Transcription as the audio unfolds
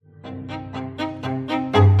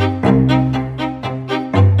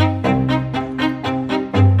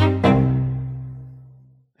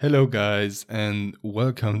Hello, guys, and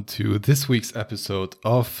welcome to this week's episode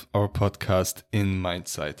of our podcast In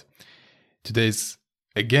Mindsight. Today's,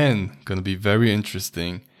 again, going to be very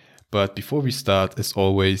interesting. But before we start, as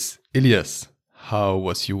always, Elias, how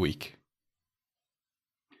was your week?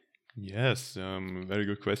 Yes, very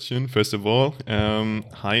good question. First of all,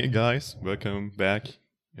 hi guys, welcome back.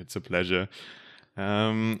 It's a pleasure.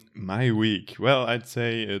 My week, well, I'd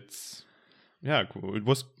say cool. It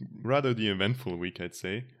was rather the eventful week, I'd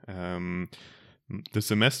say. The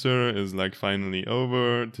semester is like finally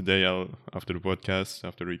over. Today, after the podcast,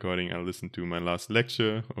 after recording, I'll listen to my last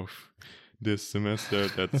lecture of this semester.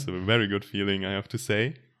 That's a very good feeling, I have to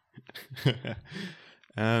say.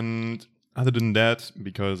 And other than that,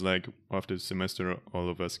 because like after the semester, all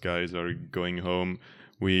of us guys are going home.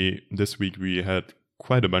 This week we had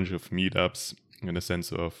quite a bunch of meetups in the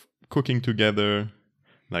sense of cooking together.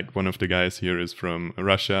 Like one of the guys here is from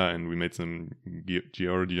Russia, and we made some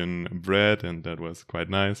Georgian bread, and that was quite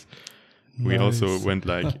nice. We also went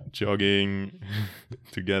like jogging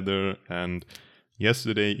together, and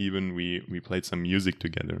yesterday even we played some music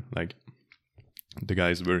together. Like the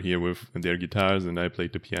guys were here with their guitars, and I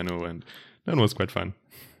played the piano, and that was quite fun.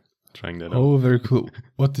 Trying that out. Oh, very cool.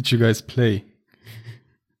 What did you guys play?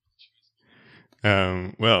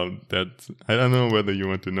 Well, I don't know whether you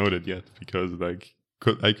want to know that yet, because like.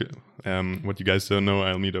 What you guys don't know,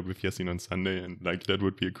 I'll meet up with Yasin on Sunday, and like that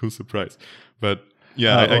would be a cool surprise. But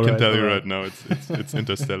yeah, I can tell you right now, it's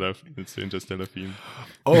Interstellar. It's the Interstellar theme.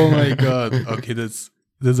 Oh my god! Okay, that's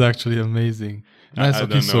actually amazing. Nice. I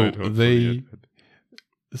Okay, don't know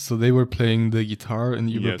so they were playing the guitar and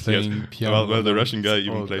you were playing piano. Well, the Russian guy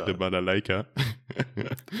even played the balalaika,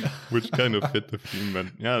 which kind of fit the theme. But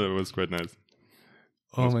yeah, that was quite nice.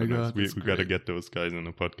 Oh my god! Nice. We gotta get those guys on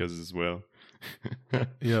the podcast as well.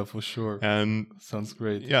 Yeah, for sure. And sounds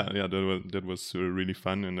great. Yeah, that was really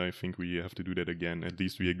fun, and I think we have to do that again. At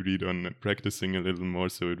least we agreed on practicing a little more,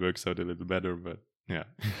 so it works out a little better. But yeah,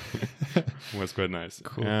 it was quite nice.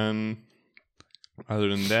 Cool. And other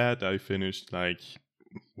than that, I finished like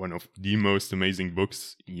one of the most amazing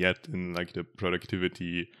books yet in like the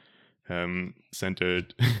productivity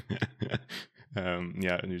centered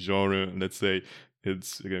genre, let's say.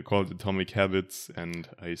 It's called Atomic Habits, and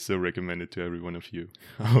I so recommend it to every one of you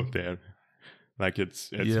out there. Like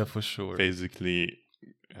it's yeah, for sure. Basically,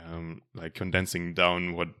 like condensing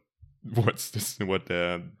down what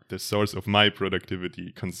the source of my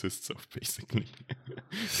productivity consists of. Basically,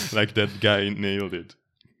 like that guy nailed it.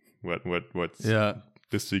 What's the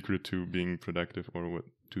secret to being productive, or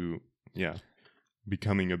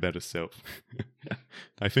becoming a better self?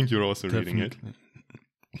 I think you're also reading it.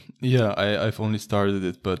 Yeah, I've only started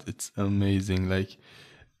it, but it's amazing. Like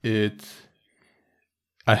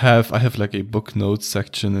I have like a book notes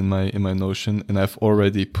section in my Notion, and I've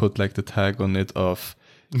already put like the tag on it of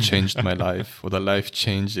changed my life or the life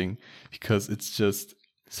changing, because it's just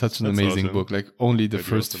such an amazing book. Like only the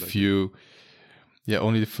first few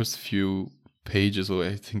pages, or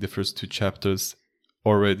I think the first 2 chapters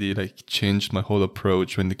already like changed my whole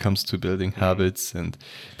approach when it comes to building habits, and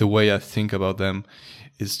the way I think about them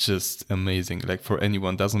is just amazing. Like for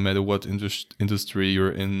anyone, doesn't matter what industry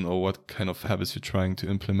you're in or what kind of habits you're trying to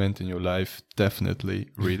implement in your life,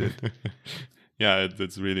 definitely read it. Yeah,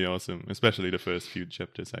 it's really awesome, especially the first few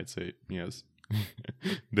chapters, I'd say. Yes.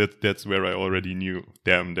 That's where I already knew,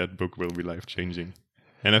 damn, that book will be life-changing.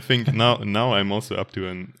 And I think now I'm also up to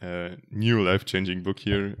a new life-changing book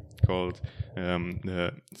here called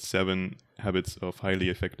The 7 Habits of Highly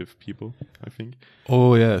Effective People, I think.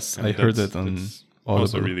 Oh, yes. And I heard that on Audible.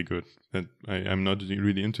 Also really good. And I'm not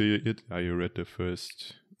really into it. I read the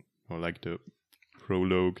first, or like the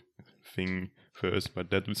prologue thing first,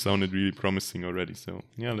 but that sounded really promising already. So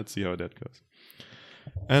yeah, let's see how that goes.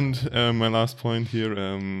 And my last point here,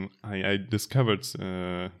 I discovered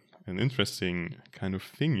an interesting kind of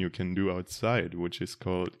thing you can do outside, which is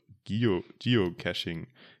called geocaching,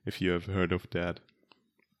 if you have heard of that.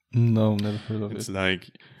 No, never heard of it. It's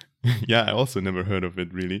like, yeah, I also never heard of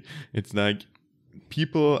it really. It's like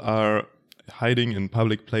people are hiding in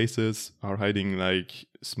public places, are hiding like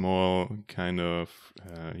small kind of,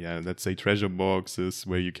 let's say treasure boxes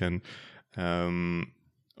where you can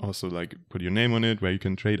also like put your name on it, where you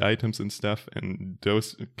can trade items and stuff. And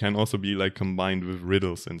those can also be like combined with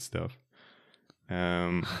riddles and stuff.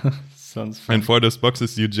 Sounds fun. And for those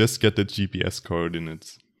boxes, you just get the GPS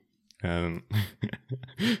coordinates. And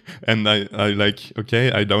I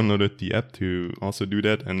downloaded the app to also do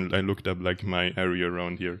that, and I looked up like my area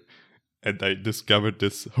around here, and I discovered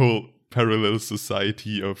this whole parallel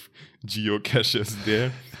society of geocachers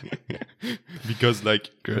there. Because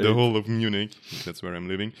like Great. the whole of Munich, that's where I'm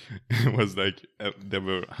living, was like there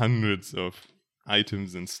were hundreds of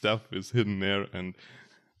items and stuff is hidden there. And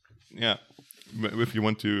yeah, if you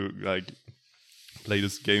want to like play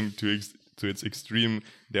this game to its extreme,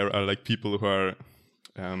 there are like people who are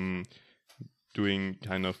doing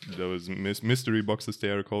kind of those mystery boxes, they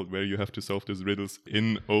are called, where you have to solve these riddles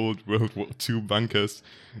in old World War II bunkers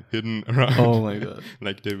hidden around. Oh my god.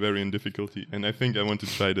 Like they vary in difficulty. And I think I want to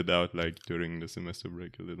try that out like during the semester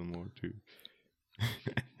break a little more to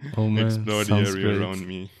Oh man, explore the sounds area great. around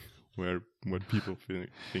me where what people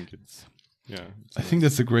think it's. Yeah. I think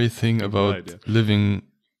that's a great thing Good about idea. living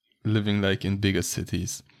like in bigger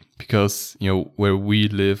cities, because where we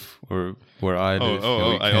live or where I live,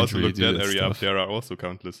 we I can't also really looked do that area up. stuff. There are also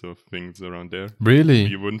countless of things around there. Really?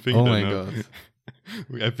 You wouldn't think Oh that, my no? god.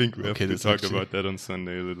 I think we have Okay, to that's talk actually- about that on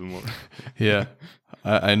Sunday a little more. Yeah,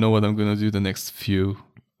 I know what I'm gonna do the next few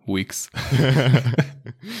weeks.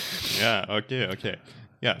 Yeah, okay.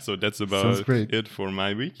 Yeah, so that's Sounds about great. it for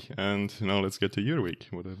my week. And now let's get to your week.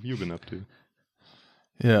 What have you been up to?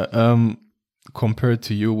 Yeah, compared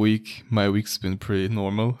to your week, my week's been pretty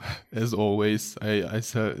normal, as always. I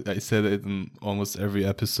said it in almost every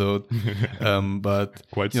episode, but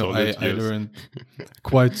Quite I solid, yes. learned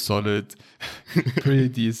quite solid, pretty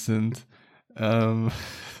decent. No,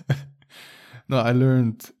 I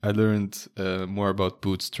learned more about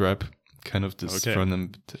Bootstrap, kind of this Okay.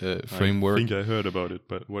 front-end framework. I think I heard about it,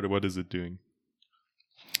 but what is it doing?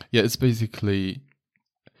 Yeah, it's basically,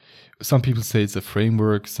 some people say it's a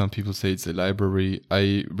framework, some people say it's a library.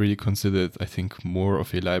 I really consider it, I think, more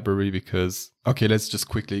of a library because, okay, let's just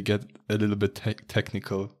quickly get a little bit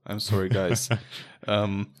technical. I'm sorry, guys.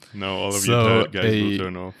 Now all of So you tired guys will a-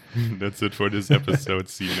 turn off. That's it for this episode.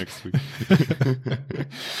 See you next week.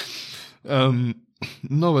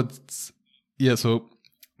 No, but yeah, so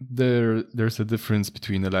there's a difference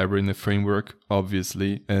between a library and a framework,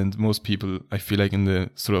 obviously, and most people, I feel like in the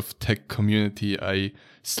sort of tech community, I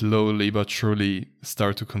slowly but surely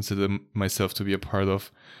start to consider myself to be a part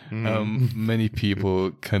of. Many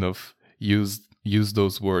people kind of use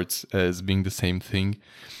those words as being the same thing,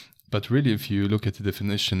 but really, if you look at the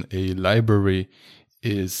definition, a library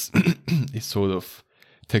is a sort of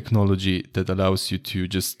technology that allows you to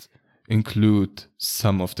just include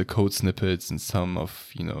some of the code snippets and some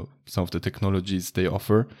of the technologies they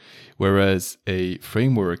offer, whereas a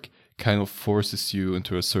framework kind of forces you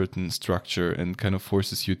into a certain structure and kind of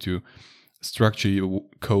forces you to structure your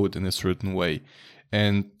code in a certain way.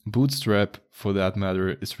 And Bootstrap, for that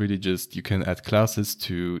matter, is really just, you can add classes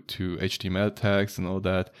to HTML tags and all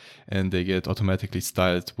that, and they get automatically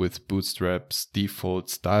styled with Bootstrap's default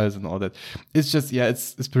styles and all that. It's just, yeah,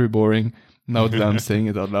 it's pretty boring now that I'm saying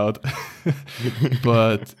it out loud.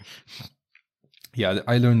 But yeah,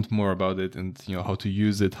 I learned more about it and how to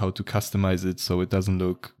use it, how to customize it so it doesn't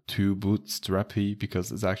look too bootstrappy, because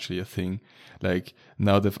it's actually a thing. Like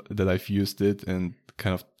now that I've used it and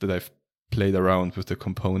kind of that I've played around with the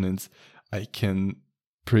components, I can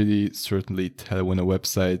pretty certainly tell when a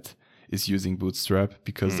website is using Bootstrap,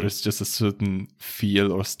 because there's just a certain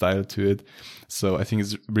feel or style to it. So I think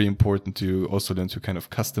it's really important to also learn to kind of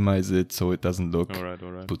customize it so it doesn't look All right.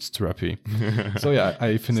 bootstrappy. So yeah,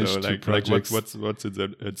 I finished So two like projects. what's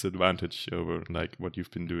its advantage over like what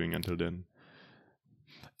you've been doing until then?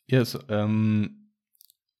 Yes,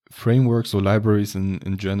 frameworks or libraries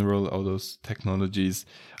in general, all those technologies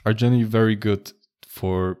are generally very good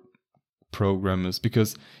for programmers,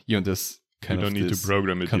 because there's kind You of don't need this to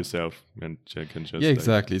program it yourself, and you can just yeah,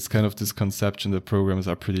 exactly. It's kind of this conception that programmers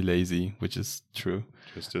are pretty lazy, which is true.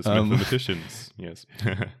 just as mathematicians. Yes.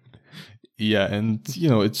 Yeah, and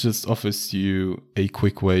it just offers you a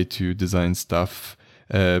quick way to design stuff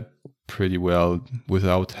pretty well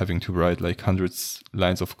without having to write like hundreds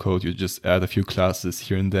lines of code. You just add a few classes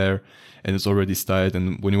here and there, and it's already styled.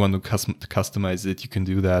 And when you want to customize it, you can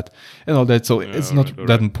do that and all that. So it's not all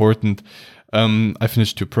that right. important. I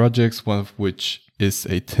finished two projects, one of which is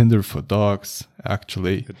a Tinder for dogs,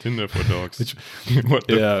 actually. A Tinder for dogs. What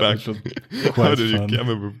the Yeah, fuck? which was How quite did fun. you come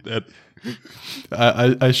up with that?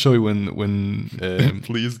 I show you when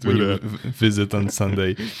Please do when you that. visit on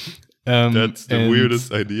Sunday. That's the and-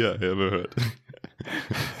 weirdest idea I ever heard.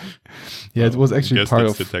 Yeah, it was I actually guess part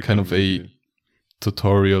that's of the kind of a technology.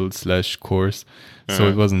 tutorial/course, so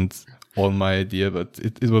it wasn't all my idea, but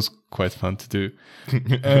it was quite fun to do.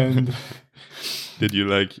 And Did you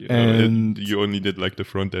like? And- you only did like the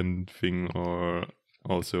front end thing, or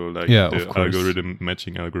also like Yeah, the of course.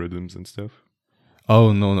 matching algorithms and stuff?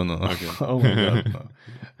 oh no, Okay. oh my god,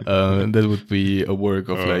 no. That would be a work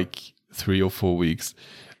of Oh. like 3 or 4 weeks.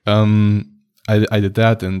 I did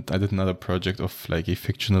that, and I did another project of like a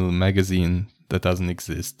fictional magazine that doesn't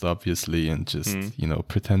exist, obviously, and just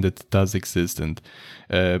pretend it does exist, and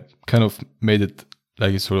kind of made it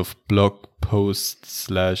like a sort of blog post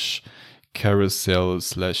 / carousel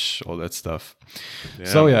 / all that stuff. Yeah,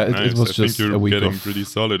 so yeah, nice. it was I just think you're a week getting of pretty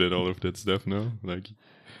solid at all of that stuff now. Like,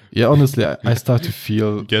 yeah, honestly, I start to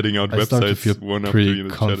feel getting out I start to websites feel one after pretty the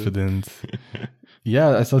other. confident.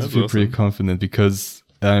 Yeah, I start to That's feel pretty awesome. confident because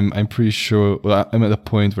I'm pretty sure. Well, I'm at a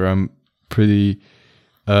point where I'm pretty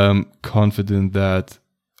confident that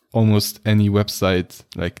almost any website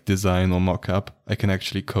like design or mockup I can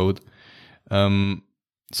actually code.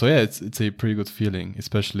 So yeah, it's a pretty good feeling,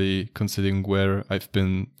 especially considering where I've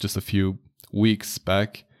been just a few weeks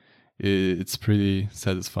back. It's pretty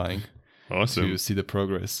satisfying Awesome. to see the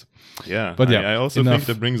progress. Yeah, But yeah, I also enough. think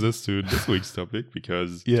that brings us to this week's topic,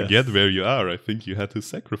 because to Yes. get where you are, I think you had to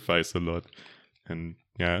sacrifice a lot. And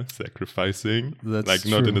yeah, sacrificing, That's like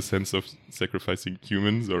not true. in the sense of sacrificing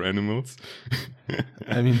humans or animals.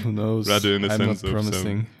 I mean, who knows? Rather in the I'm sense not of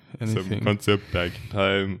promising some anything. concept like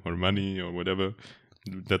time or money or whatever.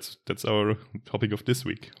 That's our topic of this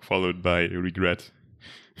week, followed by regret.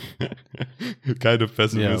 Kind of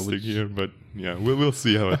pessimistic which- here, but yeah, we'll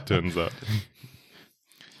see how it turns out.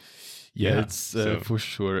 Yeah, Yeah, it's so- for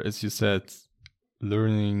sure. As you said,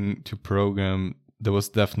 learning to program, there was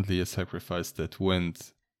definitely a sacrifice that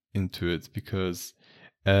went into it, because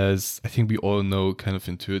as I think we all know kind of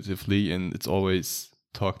intuitively, and it's always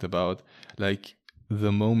talked about, like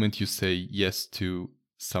the moment you say yes to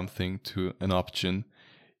something, to an option,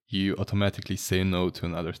 you automatically say no to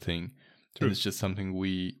another thing. True. And it's just something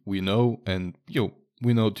we know, and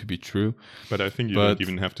we know to be true. But I think you But- don't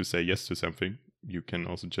even have to say yes to something. You can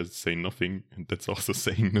also just say nothing, and that's also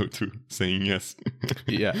saying no to saying yes.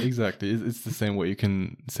 Yeah, exactly. It's the same way. You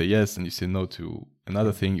can say yes and you say no to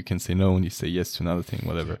another thing. You can say no and you say yes to another thing,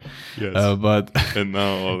 whatever. Yes. But And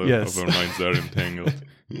now all Yes. of our minds are entangled.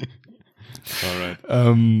 All right.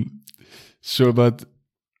 Sure, but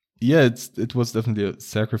yeah, it was definitely a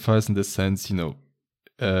sacrifice in the sense,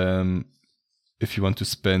 if you want to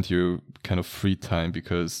spend your kind of free time,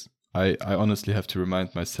 because I honestly have to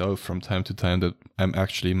remind myself from time to time that I'm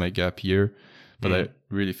actually in my gap year, but I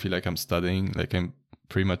really feel like I'm studying, like I'm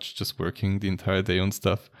pretty much just working the entire day on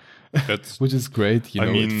stuff, That's which is great. I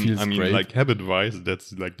mean, it feels great. like habit-wise,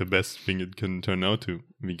 that's like the best thing it can turn out to,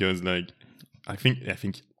 because like I think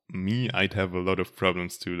I'd have a lot of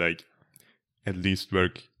problems to like at least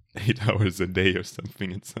work 8 hours a day or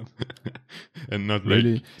something and stuff, and not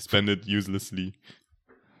Really? like spend it uselessly.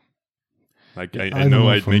 Like Yeah, I I don't know know,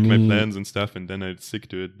 I'd for make my me- plans and stuff, and then I'd stick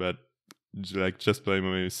to it, but like just by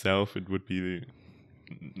myself, it would be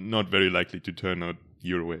not very likely to turn out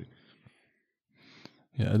your way.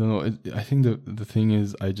 Yeah, I don't know. I think the thing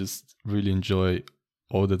is, I just really enjoy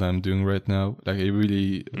all that I'm doing right now. Like, I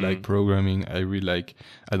really like programming. I really like,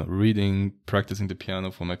 reading, practicing the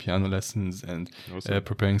piano for my piano lessons, and Also,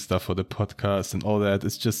 preparing stuff for the podcast and all that.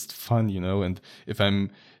 It's just fun, And if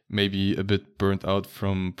I'm maybe a bit burnt out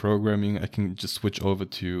from programming, I can just switch over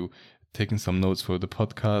to taking some notes for the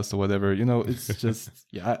podcast or whatever. It's just,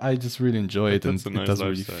 yeah, I just really enjoy it, and That's a it nice doesn't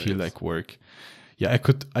really lifestyle, feel yes. like work. Yeah,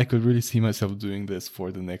 I could really see myself doing this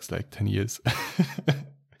for the next like 10 years.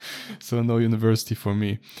 So no university for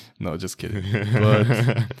me. No, just kidding. But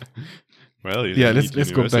well, you yeah, don't let's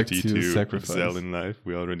need go back university to sacrifice. excel in life.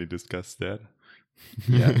 We already discussed that.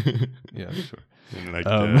 Yeah. Yeah, sure. In like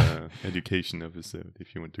Um, the education episode,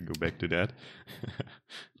 if you want to go back to that.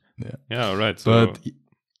 Yeah. Yeah. All right. So, But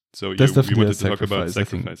so that's you definitely wanted a to talk about sacrifice, I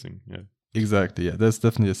think. sacrificing. Yeah. exactly, yeah, that's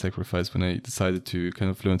definitely a sacrifice when I decided to kind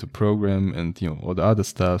of learn to program and all the other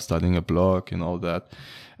stuff, starting a blog and all that.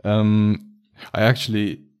 I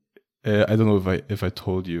actually, I don't know if I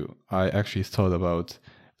told you, I actually thought about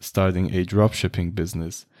starting a dropshipping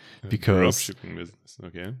business, because Dropshipping business.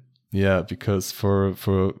 Okay. yeah, because for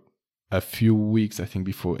a few weeks, I think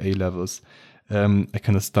before A levels, I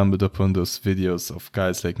kind of stumbled upon those videos of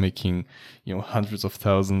guys like making, hundreds of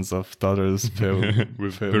thousands of dollars per,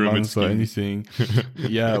 With per pyramid month or schemes. anything.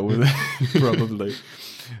 Yeah, probably.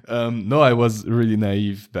 No, I was really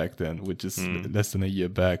naive back then, which is less than a year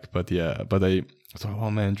back. But yeah, I thought,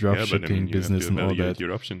 oh man, drop Yeah, but shipping you business have to and all evaluate that.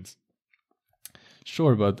 your options.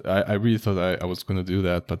 Sure, but I really thought I was going to do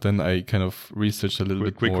that. But then I kind of researched a little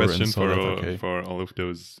bit Quick more question and saw for that, all, okay. for all of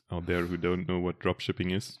those out there who don't know what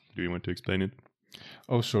dropshipping is. Do you want to explain it?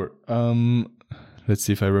 Oh, sure. Let's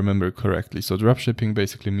see if I remember correctly. So dropshipping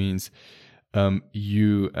basically means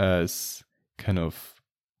you, as kind of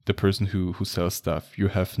the person who sells stuff, you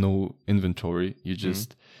have no inventory. You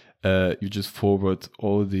just you just forward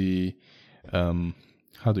all the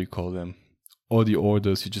how do you call them? All the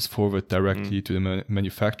orders you just forward directly to the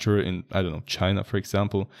manufacturer in, I don't know, China, for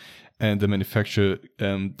example, and the manufacturer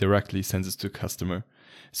directly sends it to the customer.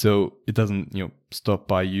 So it doesn't, stop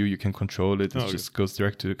by you. You can control it. It just goes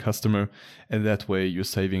direct to the customer, and that way you're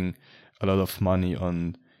saving a lot of money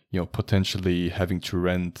on, potentially having to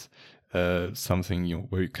rent something,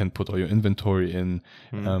 where you can put all your inventory in,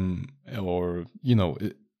 or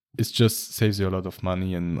it just saves you a lot of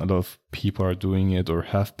money, and a lot of people are doing it or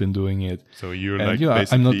have been doing it. So you're basically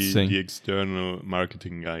I'm not saying the external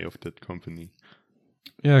marketing guy of that company.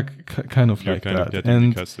 Yeah, kind of you're like kind that. Of getting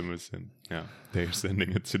the customers, and they're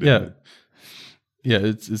sending it to them. Yeah,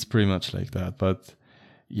 it's pretty much like that. But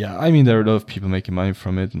yeah, I mean, there are a lot of people making money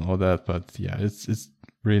from it and all that. But yeah, it's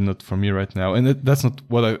really not for me right now, and that's not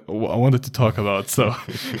what I wanted to talk about. So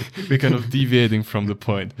we're kind of deviating from the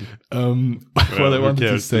point. What I wanted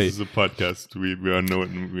to say. This is a podcast.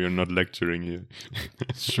 We are not lecturing here.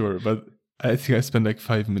 Sure, but I think I spent like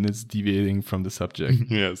 5 minutes deviating from the subject.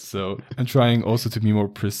 Yes. So I'm trying also to be more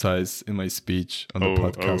precise in my speech on the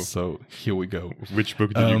podcast. So here we go. Which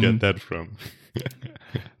book did you get that from?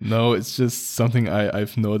 No, it's just something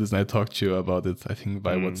I've noticed, and I talked to you about it, I think,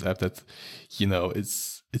 by WhatsApp, that,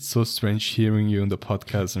 it's so strange hearing you on the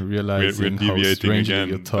podcast and realizing how strangely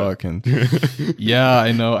you talk. And yeah,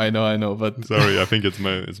 I know. But sorry, I think it's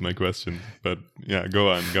my question. But yeah, go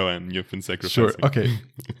on. You've been sacrificing. Sure. Okay.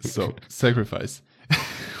 So sacrifice.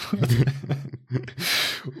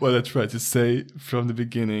 What I tried to say from the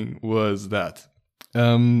beginning was that,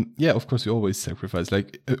 of course, you always sacrifice.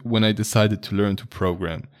 Like when I decided to learn to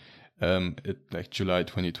program, like July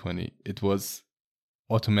 2020, it was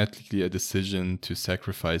automatically a decision to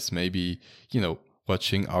sacrifice maybe,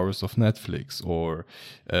 watching hours of Netflix, or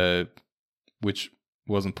which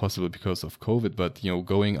wasn't possible because of COVID, but,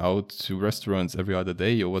 going out to restaurants every other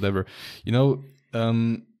day or whatever,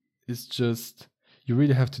 it's just, you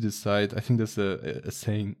really have to decide. I think there's a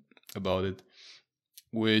saying about it,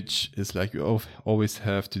 which is like, you always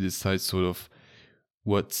have to decide sort of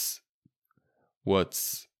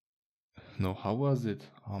how was it?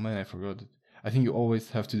 Oh man, I forgot it. I think you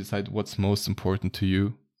always have to decide what's most important to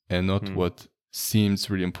you, and not what seems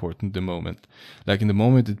really important at the moment. Like in the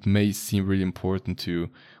moment, it may seem really important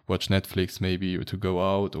to watch Netflix maybe, or to go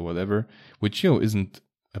out or whatever, which, isn't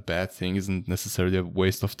a bad thing, isn't necessarily a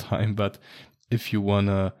waste of time. But if you want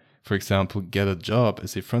to, for example, get a job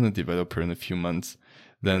as a front-end developer in a few months,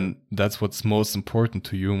 then that's what's most important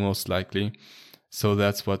to you, most likely. So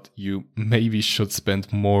that's what you maybe should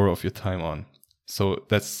spend more of your time on. So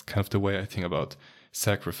that's kind of the way I think about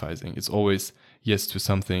sacrificing. It's always yes to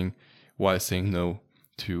something while saying no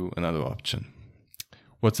to another option.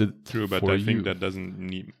 What's it True, but for I you? think that doesn't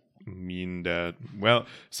mean that, well,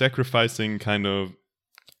 sacrificing kind of,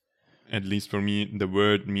 at least for me, the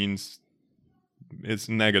word means it's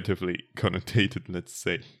negatively connotated, let's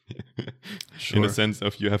say. Sure. In the sense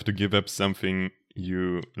of you have to give up something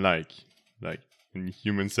you like. Like in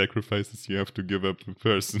human sacrifices, you have to give up a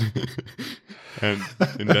person. And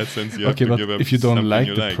in that sense, you have to give up if you don't something like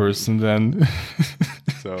you the person, then...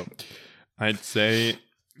 So I'd say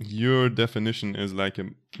your definition is like a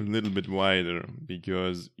little bit wider,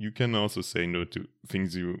 because you can also say no to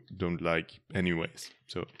things you don't like anyways.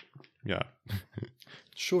 So, yeah.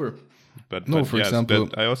 Sure. But for example...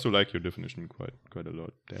 I also like your definition quite a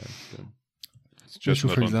lot there. So it's just sure,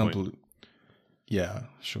 not for on example... point. Yeah,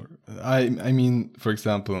 sure. I mean, for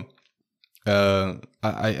example,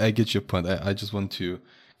 I get your point. I just want to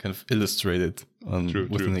kind of illustrate it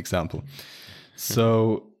with an example.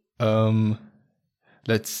 So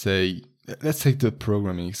let's take the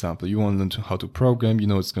programming example. You want to learn how to program.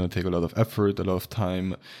 It's going to take a lot of effort, a lot of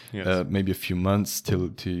time, Yes. maybe a few months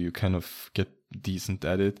till you kind of get decent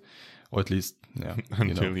at it, or at least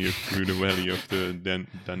Until you're through the valley of the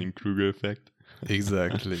Dunning-Kruger effect.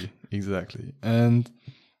 Exactly. And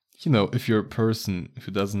if you're a person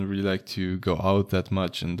who doesn't really like to go out that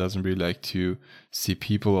much, and doesn't really like to see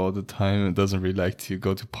people all the time, and doesn't really like to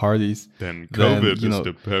go to parties, then COVID is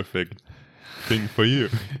the perfect thing for you.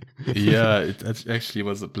 Yeah, it actually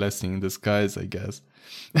was a blessing in disguise, I guess.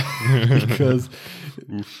 Because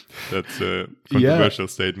oof, that's a controversial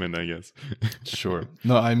statement, I guess. Sure.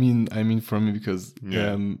 No, I mean for me, because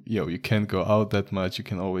you can't go out that much. You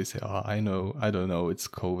can always say, I don't know, it's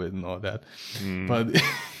COVID and all that. But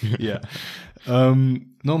yeah.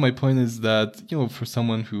 No, my point is that, for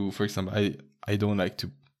someone who, for example, I don't like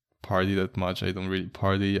to party that much. I don't really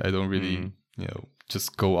party. I don't really,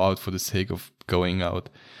 just go out for the sake of going out.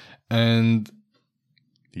 And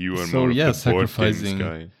you are more of the board games sacrificing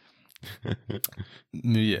guy.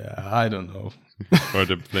 Yeah, I don't know. Or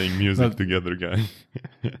the playing music But- together guy.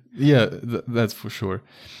 Yeah, that's for sure.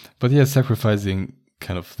 But yeah, sacrificing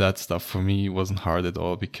kind of that stuff for me wasn't hard at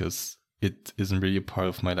all because it isn't really a part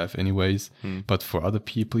of my life anyways. But for other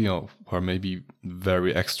people, who are maybe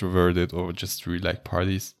very extroverted or just really like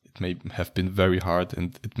parties, it may have been very hard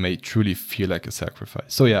and it may truly feel like a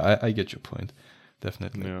sacrifice. So yeah, I get your point.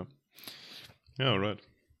 Definitely. Yeah. Yeah, right.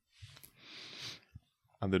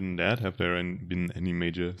 Other than that, have there been any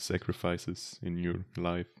major sacrifices in your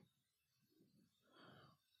life?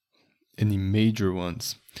 Any major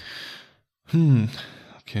ones?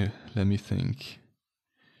 Okay, let me think.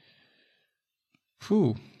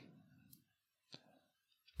 Phew.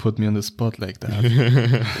 Put me on the spot like that.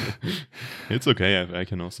 It's okay. I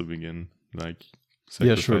can also begin. Like,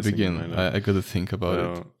 Yeah, sure, sacrificing in begin. my life. I gotta think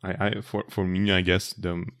about it. I for me, I guess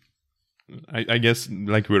I guess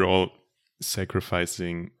like we're all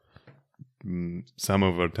sacrificing some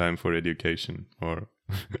of our time for education, or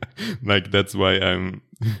like that's why I'm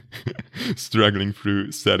struggling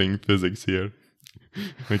through studying physics here,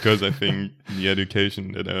 because I think the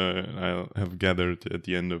education that I'll have gathered at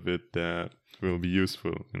the end of it will be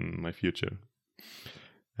useful in my future.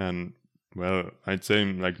 And well, I'd say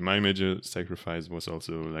like my major sacrifice was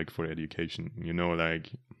also like for education.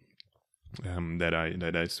 Like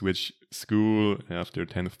that I switched school after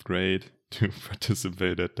 10th grade to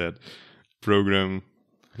participate at that program,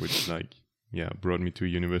 which brought me to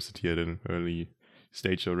university at an early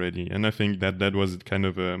stage already. And I think that was kind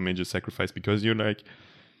of a major sacrifice, because you're like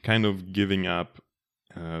kind of giving up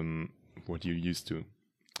what you used to,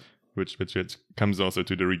 which comes also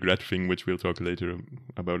to the regret thing, which we'll talk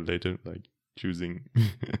about later, like choosing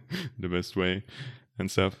the best way and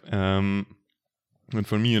stuff. And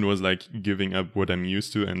for me, it was like giving up what I'm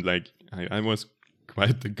used to, and like I was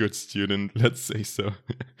quite a good student, let's say so,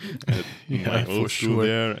 at my old school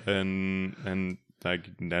there, and like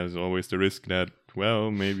there's always the risk that, well,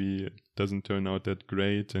 maybe it doesn't turn out that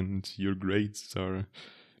great, and your grades are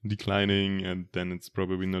declining, and then it's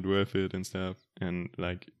probably not worth it and stuff. And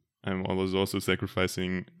like I'm always also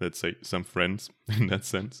sacrificing, let's say, some friends in that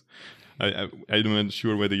sense. I'm not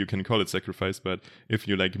sure whether you can call it sacrifice, but if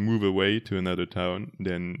you like move away to another town,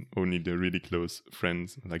 then only the really close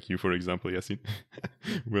friends, like you, for example, Yasin,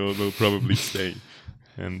 will probably stay,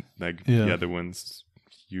 and like the other ones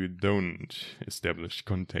you don't establish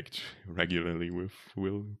contact regularly with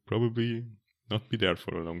will probably not be there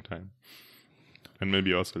for a long time, and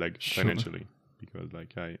maybe also like financially, because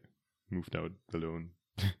like I moved out alone.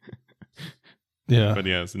 Yeah, but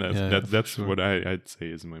yes, that's sure. what I'd say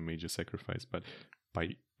is my major sacrifice. But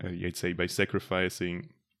I'd say by sacrificing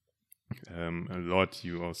a lot,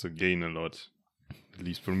 you also gain a lot. At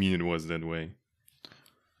least for me, it was that way.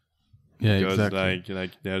 Yeah, because exactly.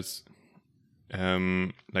 like there's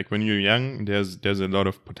like when you're young, there's a lot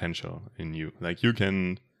of potential in you. Like you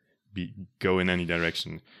can go in any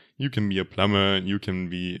direction. You can be a plumber, you can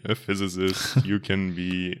be a physicist, you can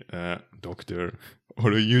be a doctor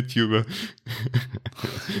or a YouTuber.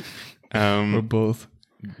 Or both.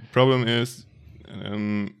 Problem is,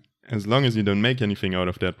 as long as you don't make anything out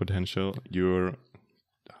of that potential, you're,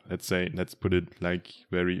 let's put it like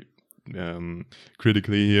very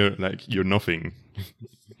critically here, like you're nothing.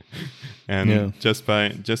 And just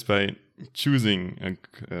by choosing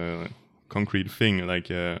a concrete thing, like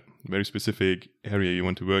a very specific area you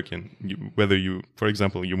want to work in, whether you, for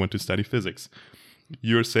example, you want to study physics,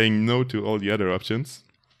 you're saying no to all the other options,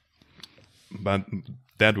 but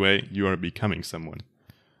that way you are becoming someone,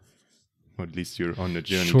 or at least you're on the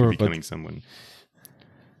journey to becoming someone.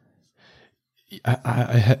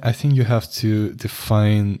 I think you have to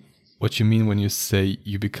define what you mean when you say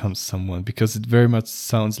you become someone, because it very much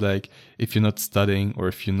sounds like if you're not studying or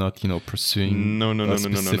if you're not, pursuing a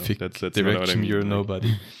specific that's direction, not what I mean. you're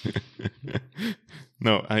nobody.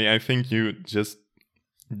 No, I think you just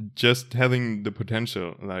having the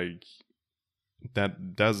potential, like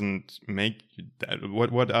that doesn't make you that.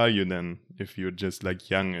 What are you then if you're just like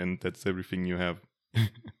young and that's everything you have?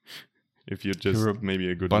 If you're just maybe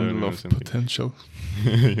a good bundle learner of or something. potential.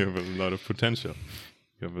 You have a lot of potential.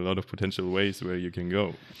 You have a lot of potential ways where you can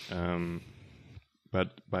go.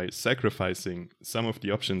 But by sacrificing some of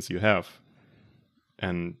the options you have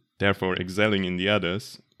and therefore excelling in the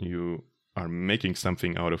others, you are making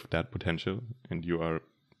something out of that potential, and you are,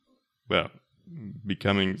 well,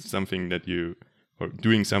 becoming something or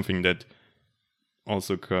doing something that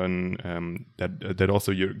also can, that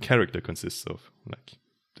also your character consists of, like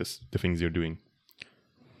the things you're doing.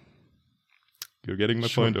 You're getting my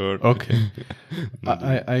point, or okay?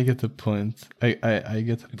 I get the point. I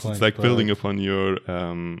get the point. It's like building upon your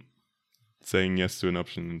saying yes to an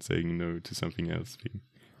option and saying no to something else.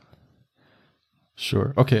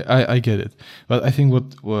 Sure. Okay, I get it. But I think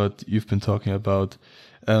what you've been talking about,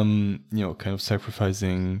 kind of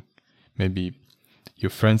sacrificing maybe your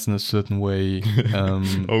friends in a certain way.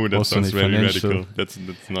 Oh, that also in sounds a very financial- radical. That's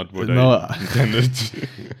not what No, I intended.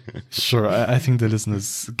 Sure, I think the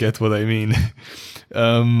listeners get what I mean.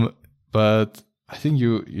 But I think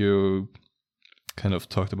you kind of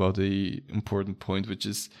talked about the important point, which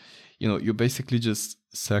is, you basically just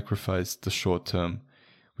sacrifice the short term,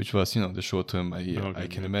 which was, the short term. I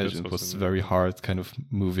can imagine it was very hard, kind of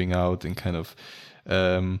moving out and kind of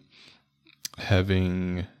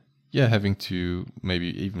having to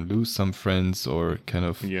maybe even lose some friends or kind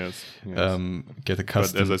of yes. get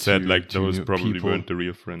accustomed. But as I said, to those probably people. weren't the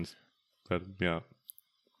real friends. But yeah.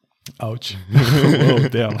 Ouch. Whoa,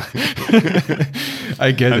 damn.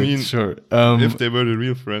 I get it, mean, sure. If they were the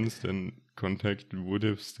real friends, then contact would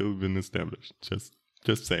have still been established.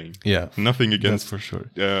 Just saying. Yeah. Nothing against for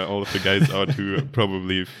sure. All of the guys out who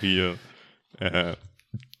probably feel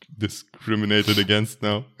discriminated against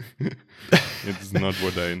now. It's not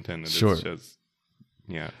what I intended. Sure. It's just,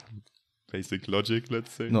 basic logic,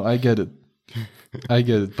 let's say. No, I get it.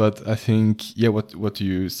 But I think, what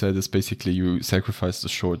you said is basically you sacrificed the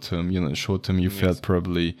short term. Short term you felt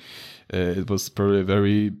probably, it was probably a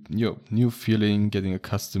very, new feeling, getting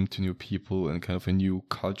accustomed to new people and kind of a new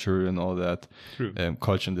culture and all that. True.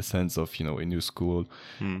 Culture in the sense of, a new school.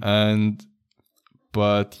 Mm.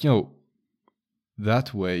 But,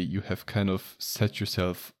 that way you have kind of set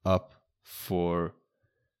yourself up for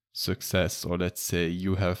success, or let's say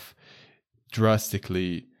you have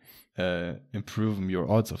drastically improve your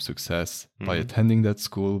odds of success by attending that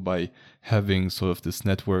school, by having sort of this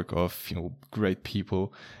network of great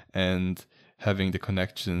people and having the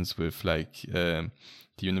connections with the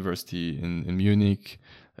university in Munich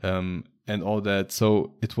and all that.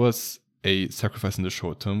 So it was a sacrifice in the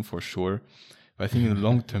short term for sure, but I think in the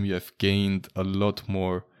long term you have gained a lot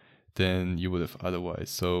more than you would have otherwise.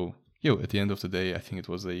 So at the end of the day, I think it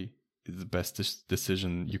was the best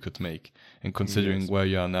decision you could make, and considering where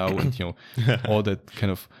you are now and all that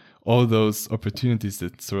kind of all those opportunities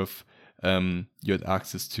that sort of you had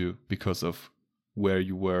access to because of where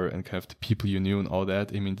you were and kind of the people you knew and all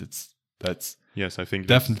that. I mean, that's yes, I think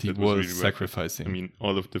definitely that was really sacrificing. I mean,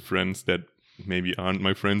 all of the friends that maybe aren't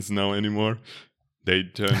my friends now anymore, they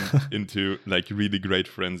turn into really great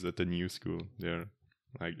friends at the new school. They're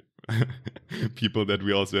people that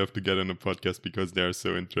we also have to get on a podcast because they are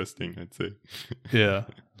so interesting, I'd say. Yeah,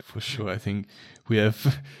 for sure. I think we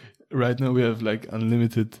have right now we have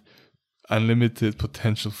unlimited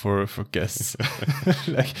potential for guests.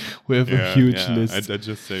 We have a huge list. I'd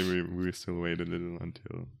just say we still wait a little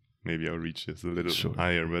until maybe our reach is a little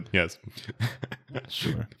higher, but yes.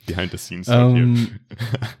 Sure. Behind the scenes stuff here.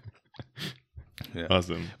 Yeah.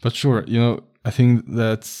 Awesome. But sure, I think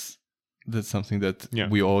that's something that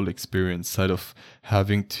we all experience, side of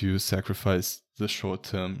having to sacrifice the short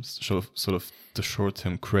term, sort of the short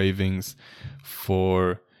term cravings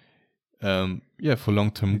for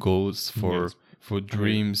long-term goals, for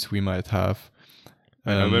dreams we might have.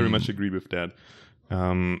 I very much agree with that.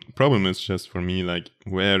 Problem is just for me,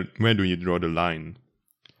 where do you draw the line?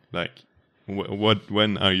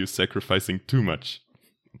 When are you sacrificing too much?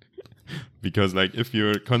 Because if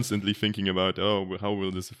you're constantly thinking about, how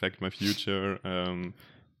will this affect my future?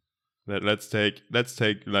 Let's take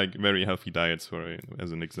very healthy diets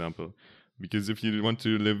as an example. Because if you want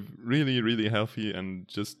to live really, really healthy and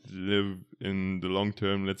just live in the long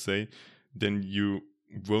term, let's say, then you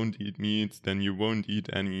won't eat meat, then you won't eat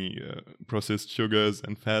any processed sugars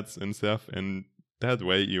and fats and stuff. And that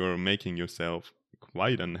way you're making yourself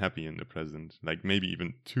quite unhappy in the present, maybe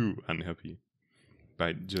even too unhappy,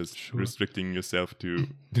 by just restricting yourself to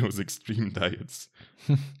those extreme diets.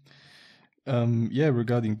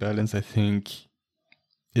 Regarding balance, I think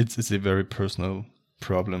it's a very personal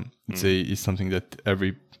problem. It's something that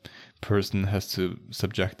every person has to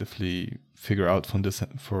subjectively figure out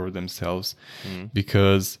for themselves,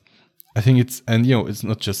 because I think it's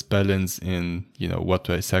not just balance in what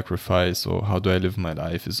do I sacrifice or how do I live my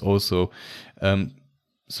life. It's also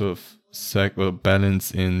sort of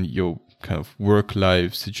balance in your kind of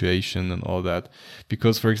work-life situation and all that.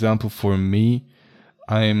 Because, for example, for me,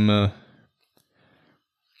 I'm not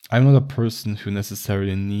a person who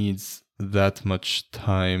necessarily needs that much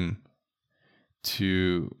time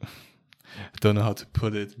to, I don't know how to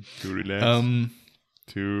put it, to relax,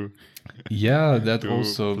 to that to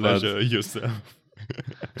also pleasure yourself.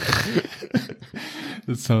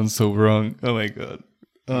 That sounds so wrong. Oh my god.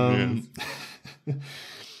 Yes.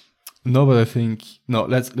 No, but I think no.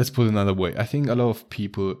 Let's put it another way. I think a lot of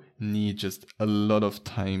people need just a lot of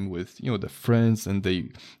time with their friends, and they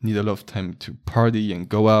need a lot of time to party and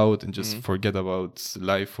go out and just forget about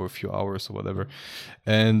life for a few hours or whatever.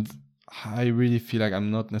 And I really feel like I'm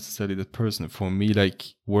not necessarily that person. For me,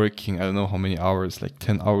 like working, I don't know how many hours, like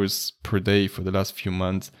 10 hours per day for the last few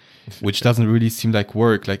months, which doesn't really seem like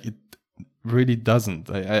work. Like it really doesn't.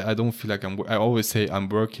 I don't feel like I always say I'm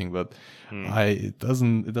working, but it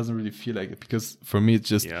doesn't really feel like it, because for me it's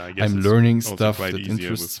just I'm learning stuff that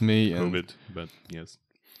interests me. COVID, but yes,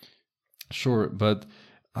 sure. But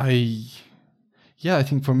I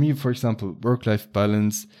think for me, for example, work-life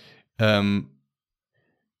balance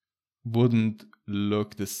wouldn't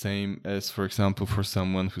look the same as, for example, for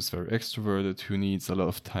someone who's very extroverted, who needs a lot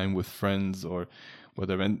of time with friends or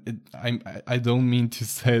whatever. And I don't mean to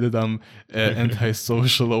say that I'm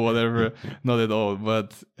antisocial or whatever, not at all.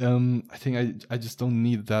 But I think I just don't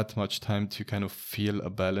need that much time to kind of feel a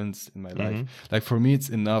balance in my life. Like for me, it's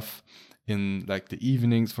enough in like the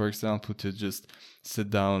evenings, for example, to just sit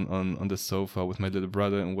down on the sofa with my little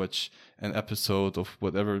brother and watch an episode of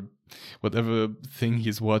whatever thing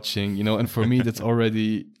he's watching, and for me that's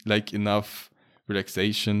already like enough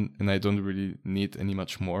relaxation, and I don't really need any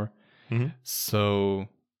much more. So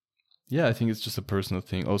yeah, I think it's just a personal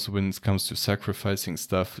thing. Also, when it comes to sacrificing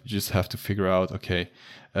stuff, you just have to figure out, okay,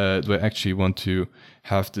 do I actually want to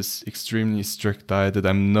have this extremely strict diet that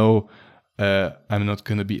I'm not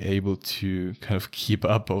going to be able to kind of keep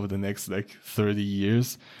up over the next like 30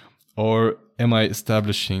 years? Or am I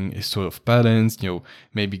establishing a sort of balance,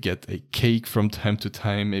 maybe get a cake from time to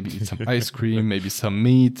time, maybe eat some ice cream, maybe some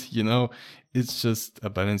meat, It's just a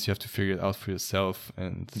balance. You have to figure it out for yourself.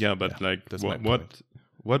 And that's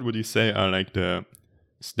what would you say are like the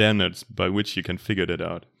standards by which you can figure that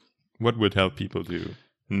out? What would help people to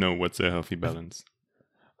know what's a healthy balance?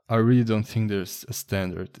 I really don't think there's a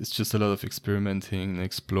standard. It's just a lot of experimenting and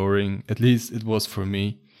exploring. At least it was for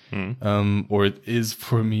me. Or it is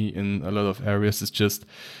for me in a lot of areas. It's just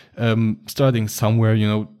starting somewhere,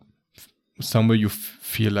 somewhere you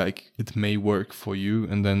feel like it may work for you,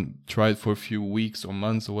 and then try it for a few weeks or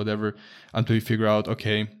months or whatever until you figure out,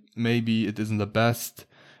 okay, maybe it isn't the best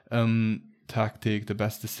tactic, the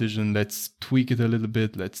best decision. Let's tweak it a little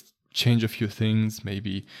bit. Let's change a few things.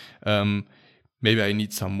 Maybe I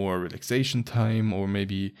need some more relaxation time, or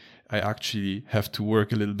maybe I actually have to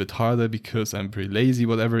work a little bit harder because I'm pretty lazy,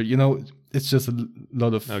 whatever. It's just a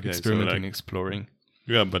lot of experimenting and exploring.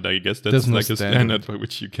 Yeah, but I guess that's like a standard by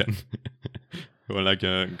which you can, or like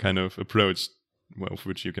a kind of approach of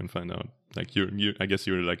which you can find out. Like I guess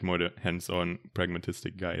you're like more the hands-on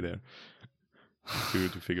pragmatistic guy there to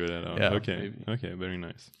figure that out. Yeah, okay, maybe. Okay, very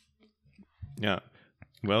nice. Yeah,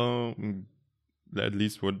 well, at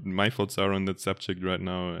least what my thoughts are on that subject right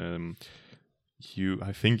now.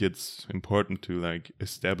 I think it's important to like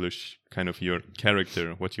establish kind of your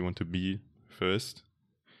character, what you want to be first,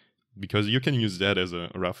 because you can use that as a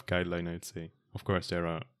rough guideline, I'd say. Of course, there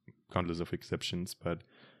are countless of exceptions, but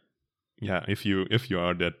yeah, if you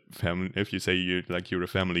are that family, if you say you're a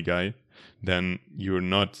family guy, then you're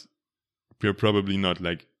probably not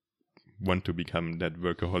like want to become that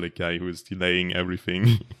workaholic guy who is delaying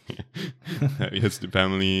everything. His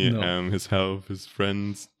family, his health, his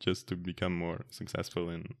friends, just to become more successful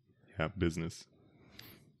in business.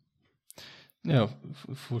 Yeah,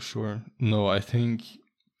 for sure. No, I think.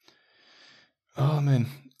 Oh man,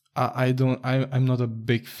 I'm not a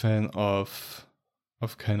big fan of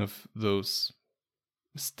kind of those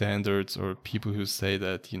standards or people who say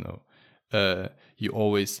that you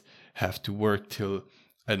always have to work till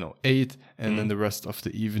 8, and then the rest of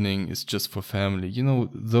the evening is just for family.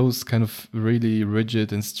 Those kind of really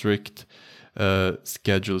rigid and strict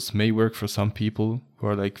schedules may work for some people who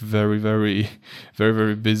are like very, very, very,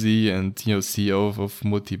 very busy and CEO of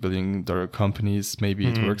multi-billion-dollar companies. Maybe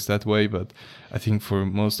it works that way, but I think for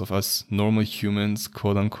most of us normal humans,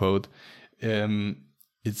 quote unquote,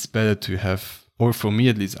 it's better to have, or for me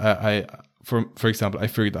at least, for example, I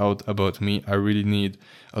figured out about me, I really need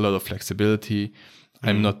a lot of flexibility.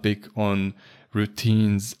 I'm not big on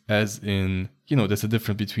routines, as in, there's a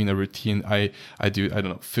difference between a routine. I do,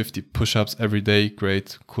 50 push-ups every day.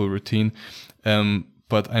 Great, cool routine.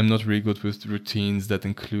 But I'm not really good with routines that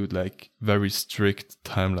include like very strict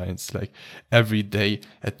timelines. Like every day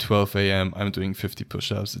at 12 a.m. I'm doing 50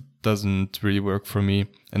 push-ups. It doesn't really work for me.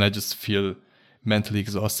 And I just feel mentally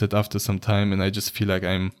exhausted after some time. And I just feel like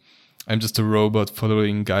I'm just a robot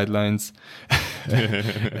following guidelines.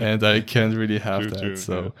 And I can't really have that. True,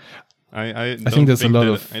 so I think there's a lot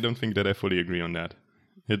of... I don't think that I fully agree on that.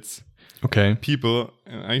 It's okay. People,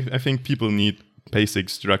 I think people need basic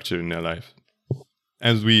structure in their life.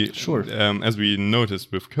 As we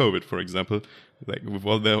noticed with COVID, for example, like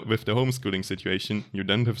with the homeschooling situation, you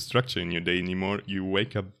don't have structure in your day anymore. You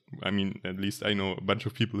wake up. I mean, at least I know a bunch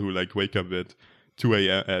of people who like wake up at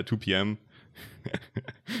 2 p.m.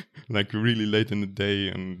 like really late in the day,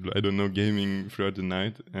 and I don't know, gaming throughout the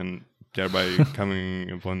night, and thereby coming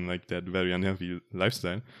upon like that very unhealthy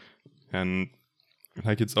lifestyle. And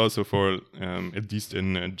like it's also for at least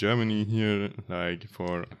in Germany here, like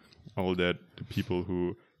for all that the people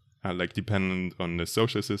who are like dependent on the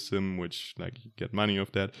social system, which like get money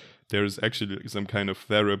off that, there is actually some kind of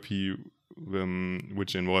therapy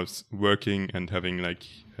which involves working and having like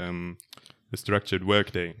a structured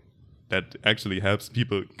work day that actually helps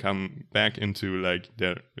people come back into like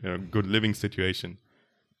their good living situation,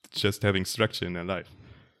 just having structure in their life.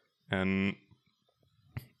 And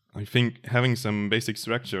I think having some basic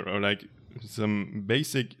structure or like some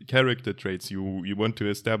basic character traits you want to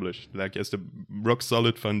establish, like as the rock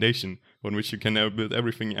solid foundation on which you can now build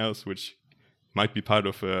everything else, which might be part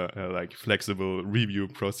of a like flexible review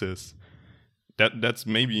process. That's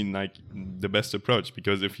maybe like the best approach,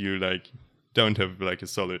 because if you like don't have like a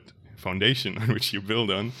solid foundation on which you build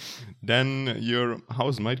on, then your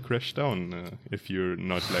house might crash down if you're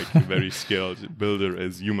not like a very skilled builder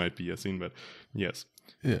as you might be, Yasin. But yes.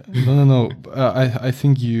 Yeah, no. I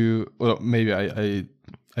think maybe I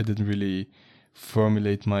didn't really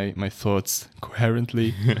formulate my thoughts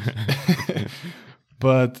coherently.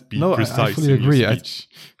 But Be no, precise I fully in your agree. speech.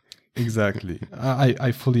 Exactly.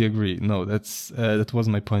 I fully agree. No, that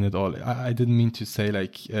wasn't my point at all. I didn't mean to say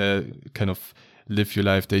like kind of live your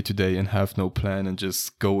life day to day and have no plan and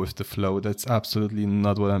just go with the flow. That's absolutely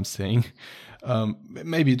not what I'm saying.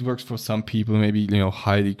 Maybe it works for some people, maybe,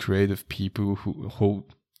 highly creative people who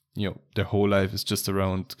their whole life is just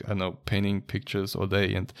around, I don't know, painting pictures all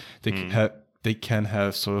day, and they can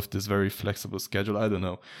have sort of this very flexible schedule. I don't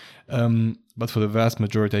know. But for the vast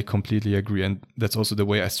majority, I completely agree. And that's also the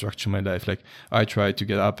way I structure my life. Like I try to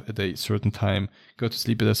get up at a certain time, go to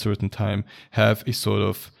sleep at a certain time, have a sort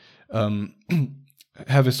of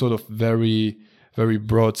very, very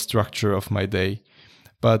broad structure of my day.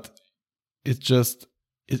 But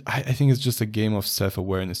I think it's just a game of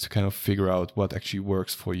self-awareness to kind of figure out what actually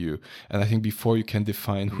works for you. And I think before you can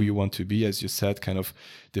define who you want to be, as you said, kind of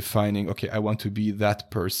defining, okay, I want to be that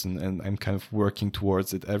person, and I'm kind of working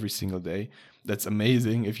towards it every single day. That's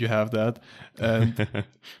amazing if you have that.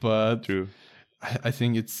 But True. I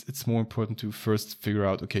think it's more important to first figure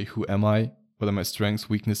out, okay, who am I? What are my strengths,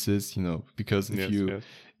 weaknesses? Because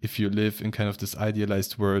if you live in kind of this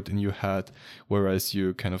idealized world in your head, whereas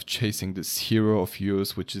you're kind of chasing this hero of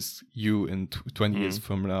yours, which is you in 20 years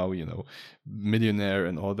from now, millionaire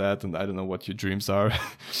and all that, and I don't know what your dreams are.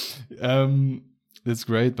 That's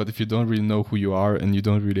great. But if you don't really know who you are and you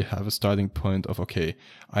don't really have a starting point of, okay,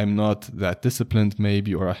 I'm not that disciplined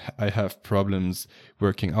maybe, or I have problems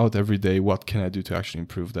working out every day, what can I do to actually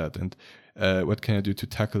improve that? And what can I do to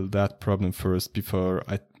tackle that problem first before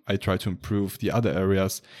I try to improve the other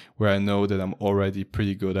areas where I know that I'm already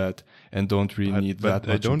pretty good at and don't really need that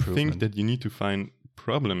much I don't improvement. think that you need to find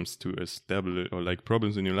problems to establish, or like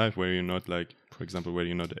problems in your life where you're not like, for example, where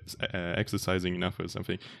you're not exercising enough or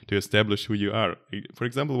something, to establish who you are. For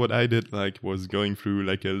example, what I did was going through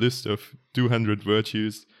like a list of 200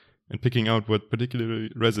 virtues and picking out what particularly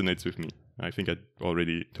resonates with me. I think I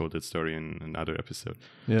already told that story in another episode.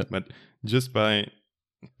 Yeah. But just by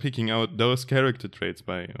picking out those character traits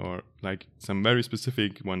or like some very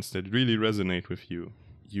specific ones that really resonate with you,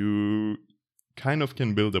 you kind of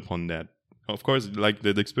can build upon that. Of course, like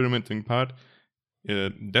the experimenting part,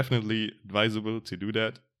 definitely advisable to do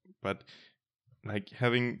that, but like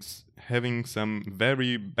having some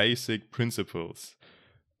very basic principles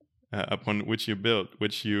upon which you build,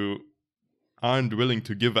 which you aren't willing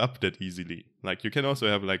to give up that easily. Like you can also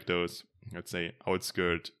have like those, let's say,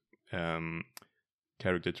 outskirt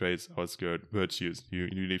character traits, outskirt virtues you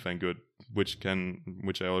really find good, which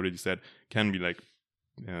I already said can be like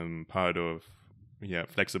part of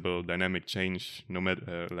flexible dynamic change, no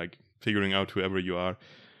matter like figuring out whoever you are.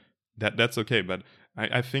 That's okay. But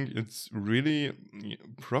I think it's really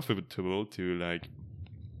profitable to like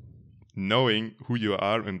knowing who you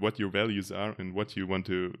are and what your values are and what you want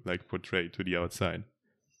to like portray to the outside.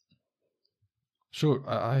 Sure,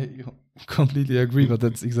 I completely agree, but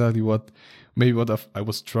that's exactly what I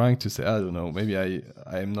was trying to say. I don't know. Maybe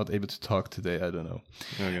I am not able to talk today. I don't know.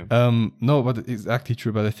 Okay. No, but it's exactly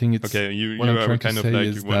true. But I think it's okay. You are kind of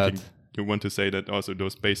like you want to say that also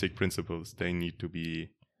those basic principles, they need to be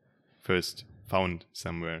first found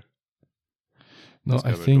somewhere. No,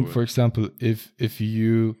 I think, for example, if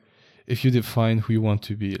you if you define who you want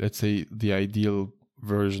to be, let's say the ideal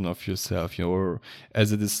version of yourself, or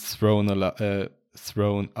as it is thrown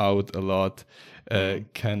out a lot,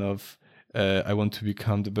 kind of, I want to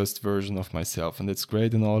become the best version of myself, and that's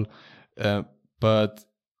great and all. But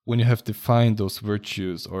when you have defined those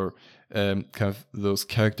virtues or kind of those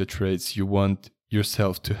character traits you want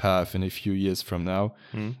yourself to have in a few years from now,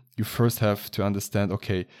 you first have to understand,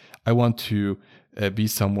 okay, I want to be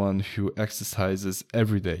someone who exercises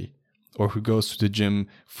every day or who goes to the gym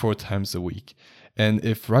 4 times a week. And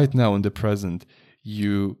if right now in the present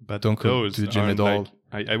you don't go to the gym at all,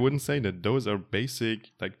 I wouldn't say that those are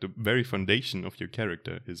basic, like the very foundation of your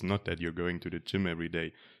character is not that you're going to the gym every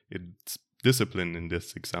day. It's discipline in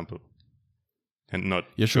this example. And not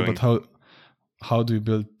but how do you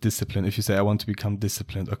build discipline? If you say I want to become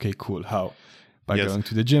disciplined, okay, cool. How? By going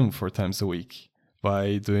to the gym 4 times a week.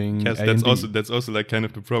 By doing that's also like kind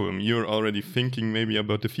of the problem. You're already thinking maybe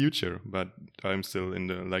about the future, but I'm still in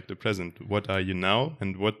the present. What are you now,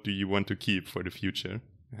 and what do you want to keep for the future?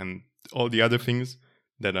 And all the other things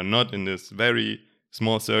that are not in this very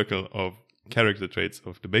small circle of character traits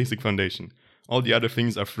of the basic foundation, all the other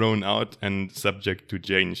things are thrown out and subject to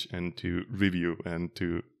change and to review and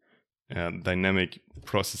to dynamic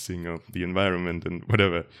processing of the environment and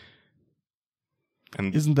whatever.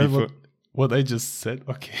 And isn't that what I just said?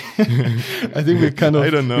 Okay. I think we're kind of, I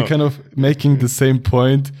don't know. We're kind of making the same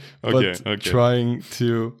point, but trying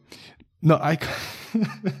to,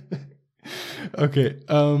 okay.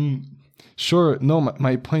 Sure. No,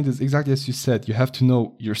 my point is exactly as you said. You have to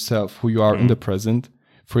know yourself, who you are in the present,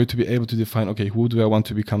 for you to be able to define, okay, who do I want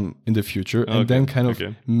to become in the future? And then kind of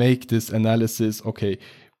make this analysis, okay,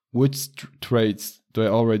 which traits do I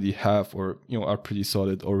already have or, are pretty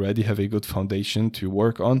solid already, have a good foundation to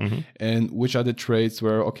work on? And which are the traits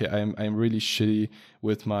where, okay, I'm really shitty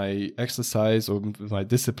with my exercise or with my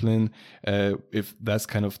discipline, if that's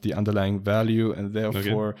kind of the underlying value. And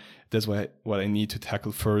therefore, that's what I need to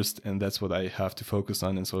tackle first. And that's what I have to focus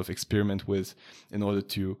on and sort of experiment with in order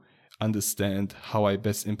to understand how I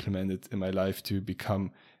best implement it in my life to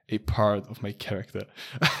become a part of my character.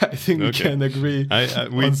 I think we can agree.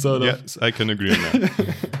 Yes, I can agree on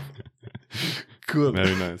that. Cool.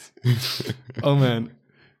 Very nice. Oh man.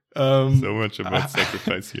 So much about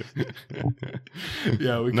sacrifice here.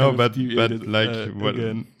 Yeah, we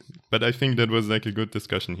but I think that was like a good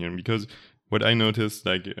discussion here, because what I noticed,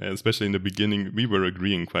 like especially in the beginning, we were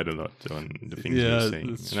agreeing quite a lot on the things you were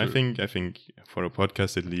saying. And I think for a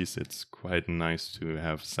podcast at least, it's quite nice to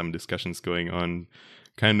have some discussions going on,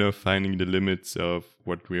 kind of finding the limits of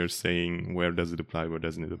what we are saying, where does it apply, where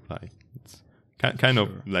doesn't it apply. It's kind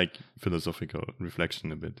of like philosophical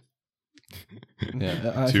reflection a bit.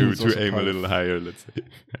 to aim a little higher, let's say.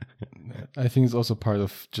 I think it's also part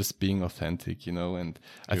of just being authentic, and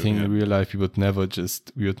I think in real life we would never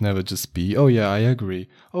just be, oh yeah, I agree,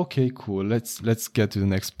 okay, cool, let's get to the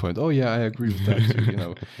next point, oh yeah, I agree with that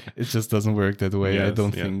too. It just doesn't work that way. I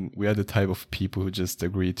don't think we are the type of people who just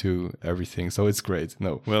agree to everything, so it's great.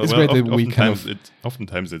 It's great that we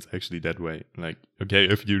oftentimes it's actually that way. Like, okay,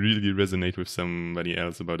 if you really resonate with somebody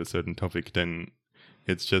else about a certain topic, then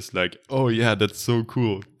it's just like, oh yeah, that's so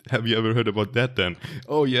cool. Have you ever heard about that then?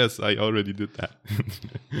 Oh yes, I already did that.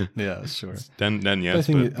 Yeah, sure. Then yes,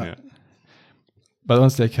 but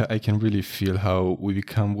honestly, I can really feel how we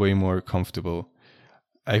become way more comfortable.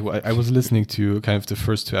 I was listening to kind of the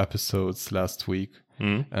first 2 episodes last week,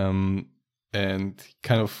 and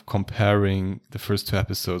kind of comparing the first 2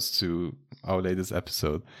 episodes to our latest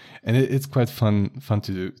episode, and it's quite fun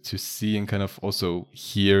to see and kind of also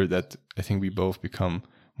hear that I think we both become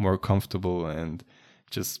more comfortable and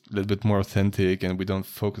just a little bit more authentic, and we don't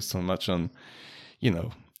focus so much on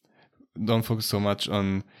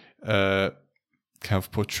kind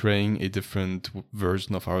of portraying a different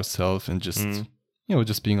version of ourselves, and just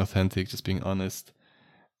just being authentic, just being honest.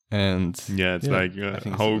 And it's like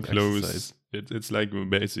how close it's like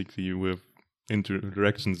basically with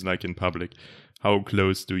interactions, like in public, how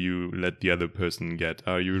close do you let the other person get?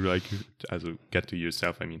 Are you like, get to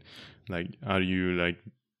yourself, I mean, like, are you like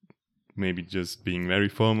maybe just being very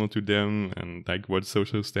formal to them and like what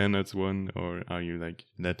social standards want, or are you like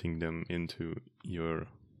letting them into your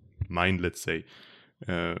mind, let's say,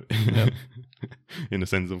 in the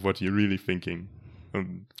sense of what you're really thinking,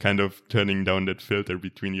 kind of turning down that filter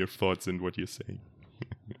between your thoughts and what you're saying?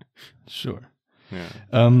 Sure. Yeah.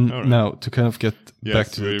 Right. Now to kind of get back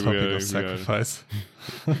to the topic of sacrifice.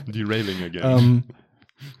 Derailing again.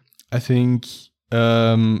 I think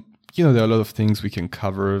kind there are a lot of things we can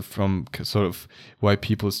cover from sort of why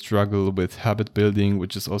people struggle with habit building,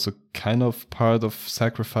 which is also kind of part of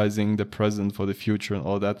sacrificing the present for the future and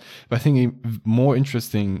all that. But I think a more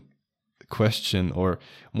interesting question or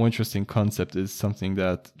more interesting concept is something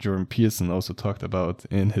that Jordan Peterson also talked about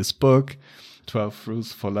in his book, 12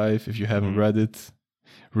 Rules for Life. If you haven't read it,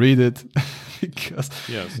 read it. Because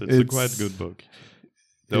yes, it's a quite good book.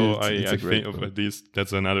 Though I think book. at least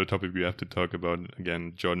that's another topic we have to talk about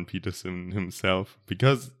again, Jordan Peterson himself,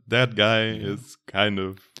 because that guy is kind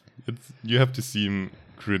of, you have to seem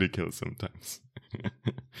critical sometimes.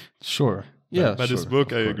 Sure. Yeah. But his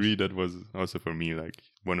book, I agree, that was also for me like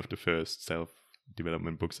one of the first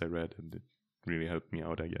self-development books I read, and it really helped me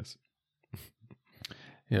out, I guess.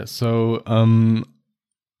 Yeah. So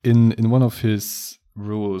in one of his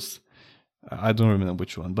rules, I don't remember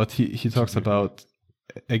which one, but he talks about,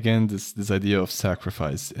 again, this idea of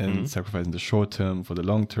sacrifice and sacrificing the short term for the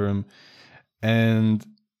long term. And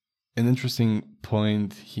an interesting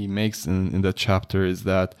point he makes in that chapter is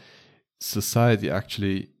that society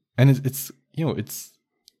actually, and it's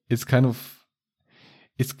kind of,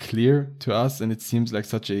 it's clear to us, and it seems like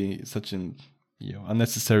such an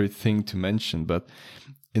unnecessary thing to mention, but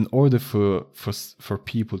in order for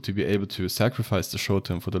people to be able to sacrifice the short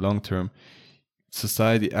term for the long term,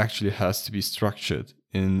 society actually has to be structured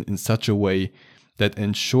in such a way that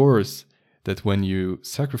ensures that when you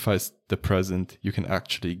sacrifice the present, you can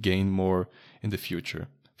actually gain more in the future.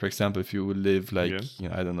 For example, if you would live like,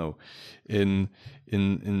 I don't know, in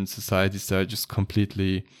societies that are just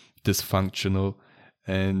completely dysfunctional,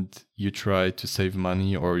 and you try to save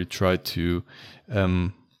money, or you try to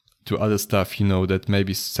do other stuff, that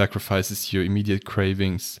maybe sacrifices your immediate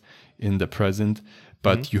cravings in the present,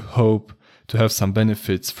 but you hope to have some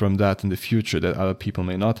benefits from that in the future that other people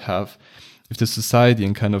may not have. If the society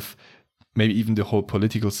and kind of maybe even the whole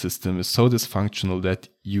political system is so dysfunctional that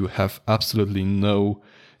you have absolutely no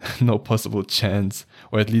possible chance,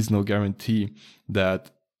 or at least no guarantee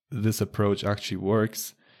that this approach actually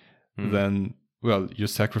works, then, well, your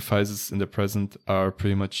sacrifices in the present are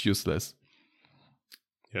pretty much useless.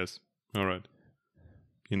 Yes. All right.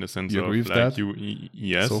 In the sense you of agree with like that?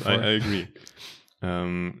 yes, so I agree.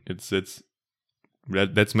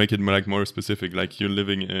 Let's make it more specific. Like you're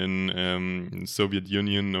living in Soviet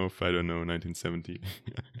Union of, I don't know, 1970,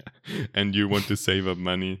 and you want to save up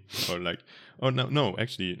money, or like,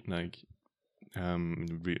 actually, like,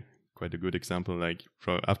 quite a good example. Like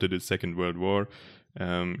after the Second World War,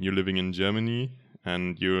 you're living in Germany,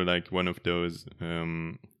 and you're like one of those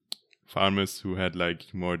farmers who had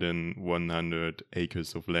like more than 100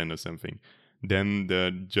 acres of land or something. Then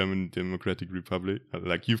the German Democratic Republic,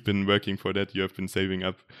 like you've been working for that, you have been saving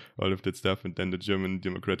up all of that stuff, and then the German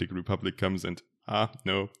Democratic Republic comes and,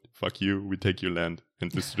 no, fuck you, we take your land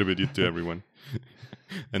and distribute it to everyone.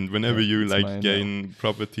 And whenever you like gain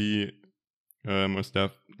property or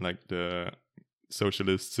stuff, like the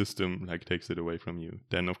socialist system like takes it away from you,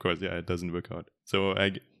 then of course, it doesn't work out. So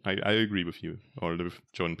I agree with you, or with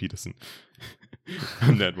Jordan Peterson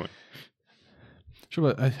on that one.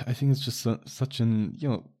 Sure, but I think it's just such an,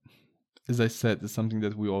 as I said, it's something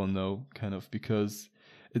that we all know, kind of, because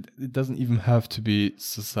it doesn't even have to be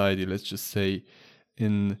society. Let's just say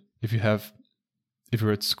if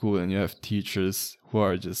you're at school and you have teachers who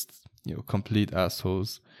are just, complete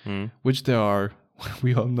assholes, which there are,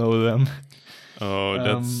 we all know them. Oh,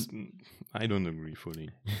 I don't agree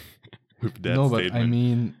fully with that statement. But I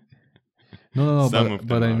mean, no,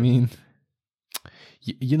 but I mean,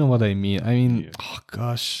 you know what I mean. I mean, oh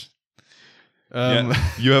gosh.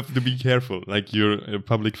 You have to be careful. Like you're a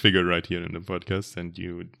public figure right here in the podcast, and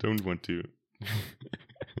you don't want to.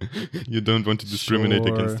 You don't want to discriminate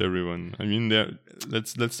against everyone. I mean,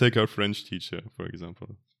 let's take our French teacher for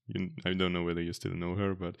example. I don't know whether you still know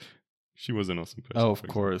her, but she was an awesome person. Oh, of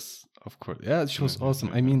course. Yeah, she was awesome.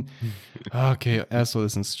 I mean, okay, asshole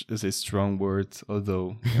is a strong word,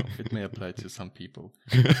 although it may apply to some people.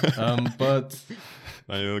 But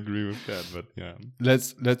I agree with that. But yeah,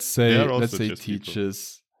 let's say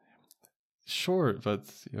teachers. People. Sure, but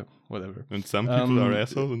whatever. And some people are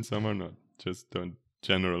assholes and some are not. Just don't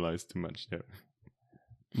generalize too much there.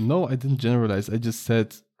 No, I didn't generalize. I just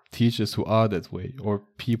said teachers who are that way, or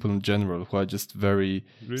people in general who are just very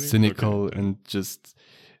cynical and just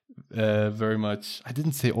very much. I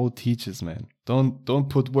didn't say all teachers, man. Don't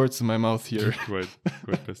put words in my mouth here. quite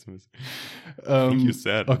pessimistic. I think you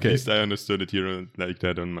said. Okay. At least I understood it here like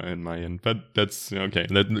that on my end. But that's okay.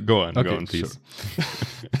 Go on, please.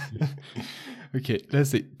 Sure. Okay, let's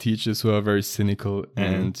say teachers who are very cynical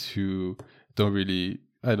and who don't really,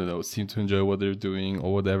 I don't know, seem to enjoy what they're doing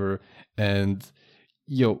or whatever, and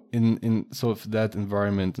in sort of that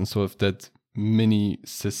environment and sort of that mini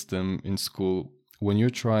system in school, when you're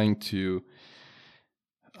trying to,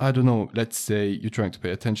 I don't know, let's say you're trying to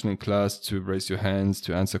pay attention in class, to raise your hands,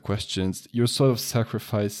 to answer questions, you're sort of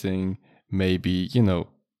sacrificing, maybe, you're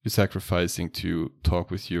sacrificing to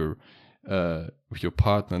talk with your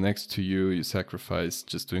partner next to you. You sacrifice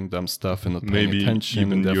just doing dumb stuff and not paying Maybe attention,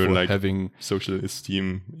 even and therefore your, like, having social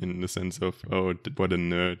esteem in the sense of, oh, what a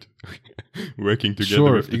nerd, working together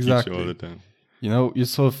Sure, with the exactly. teacher all the time. you're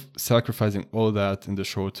sort of sacrificing all that in the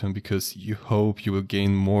short term because you hope you will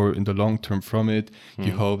gain more in the long term from it.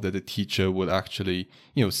 You hope that the teacher will actually,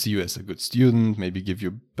 see you as a good student, maybe give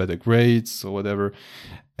you better grades or whatever.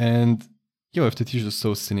 And, if the teacher is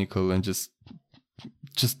so cynical and just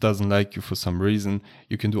doesn't like you for some reason,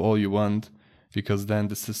 you can do all you want, because then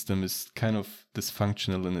the system is kind of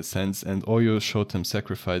dysfunctional in a sense, and all your short-term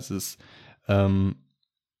sacrifices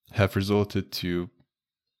have resulted to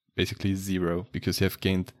basically zero, because you have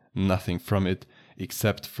gained nothing from it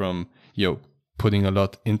except from putting a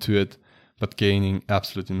lot into it but gaining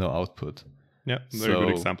absolutely no output. Yeah, very good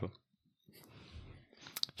example.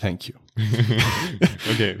 Thank you.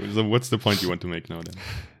 Okay, so what's the point you want to make now then?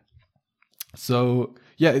 So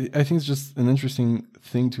yeah, I think it's just an interesting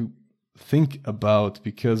thing to think about,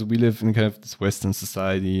 because we live in kind of this Western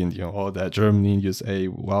society, and all that, Germany, USA,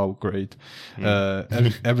 wow, great,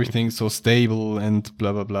 everything's so stable and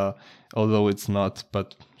blah blah blah. Although it's not,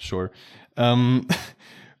 but sure.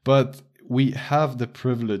 But we have the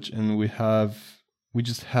privilege, and we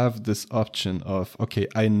just have this option of, okay,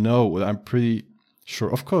 I know, I'm pretty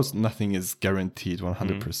sure. Of course, nothing is guaranteed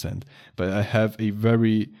 100%, but I have a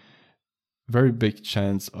very very big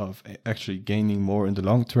chance of actually gaining more in the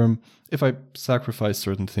long term if I sacrifice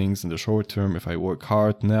certain things in the short term, if I work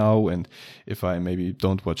hard now, and if I maybe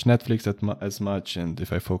don't watch Netflix as much, and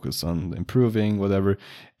if I focus on improving, whatever.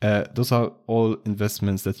 Those are all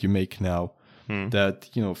investments that you make now that,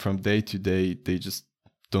 from day to day, they just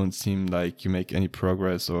don't seem like you make any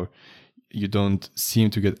progress, or you don't seem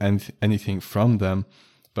to get anything from them.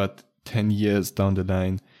 But 10 years down the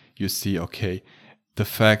line, you see, okay, the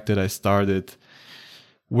fact that I started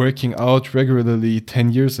working out regularly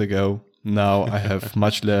 10 years ago, now I have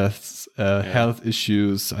much less health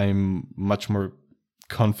issues. I'm much more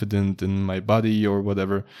confident in my body or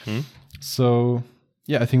whatever. So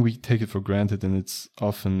yeah, I think we take it for granted, and it's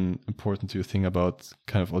often important to think about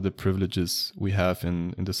kind of all the privileges we have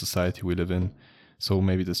in the society we live in. So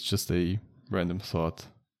maybe that's just a random thought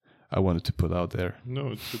I wanted to put out there.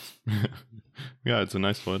 No, it's yeah, it's a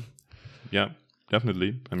nice thought. Yeah.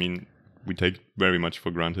 Definitely. I mean, we take very much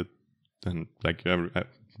for granted. And like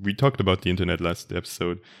we talked about the internet last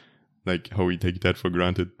episode, like how we take that for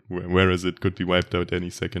granted, whereas it could be wiped out any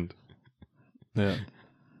second. Yeah.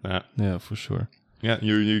 Yeah, for sure. Yeah,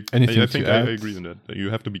 Anything I think to add? I agree on that. You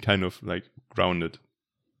have to be kind of like grounded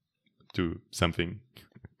to something,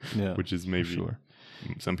 which is maybe sure.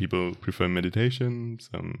 Some people prefer meditation.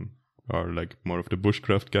 Some are like more of the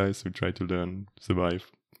bushcraft guys who try to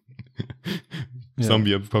survive.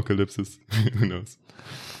 Zombie apocalypses. Who knows?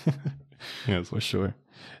 Yes, for sure.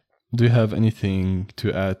 Do you have anything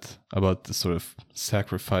to add about the sort of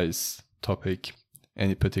sacrifice topic?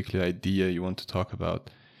 Any particular idea you want to talk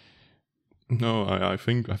about? No, I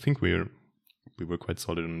think we were quite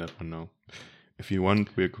solid on that one now. If you want,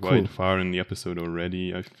 we're quite far in the episode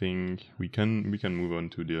already. I think we can move on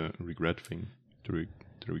to the regret thing. The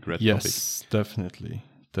regret topic. Yes, definitely.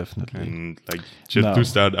 And like, just to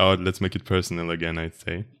start out, let's make it personal again, I'd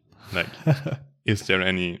say. Like, is there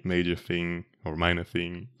any major thing or minor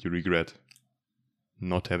thing you regret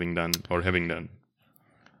not having done or having done?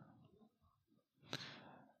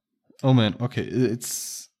 Oh man, okay.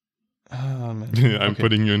 I'm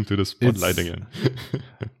putting you into the spotlight again.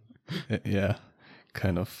 Yeah,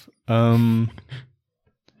 kind of.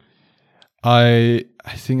 I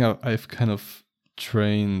think I've kind of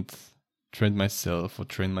trained myself, or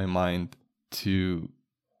trained my mind to,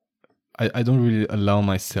 I don't really allow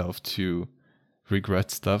myself to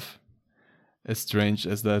regret stuff, as strange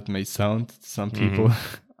as that may sound to some people.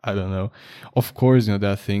 I don't know. Of course, there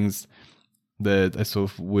are things that I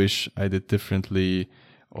sort of wish I did differently,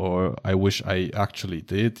 or I wish I actually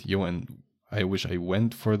did, and I wish I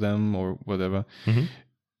went for them or whatever.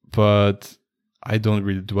 But I don't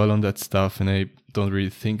really dwell on that stuff, and I don't really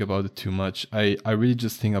think about it too much. I really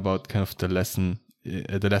just think about kind of the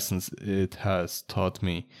lessons it has taught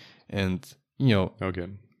me, and okay.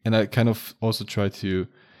 And I kind of also try to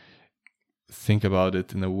think about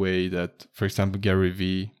it in a way that, for example, Gary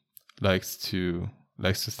Vee likes to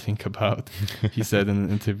think about. He said in an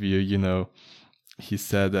interview, he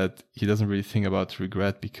said that he doesn't really think about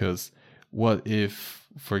regret because what if,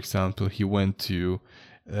 for example, he went to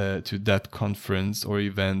that conference or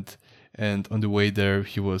event and on the way there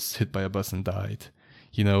he was hit by a bus and died.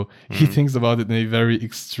 He thinks about it in a very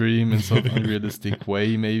extreme and sort of unrealistic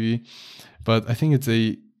way, maybe. But I think it's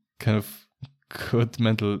a kind of good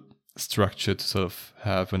mental structure to sort of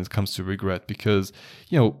have when it comes to regret, because,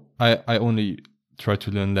 I only try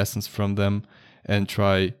to learn lessons from them and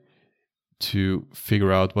try to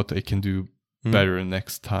figure out what I can do better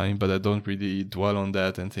next time. But I don't really dwell on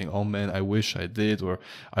that and think, oh man, I wish I did, or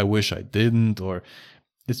I wish I didn't, or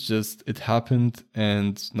it's just, it happened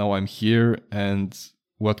and now I'm here, and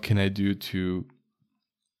what can I do to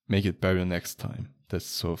make it better next time? That's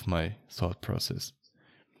sort of my thought process.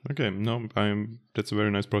 Okay, no, that's a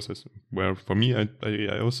very nice process. Where for me,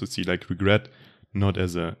 I also see like regret not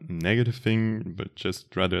as a negative thing, but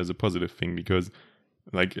just rather as a positive thing, because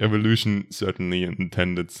like evolution certainly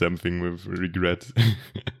intended something with regret.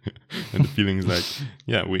 And the feeling is like,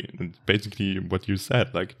 yeah, basically what you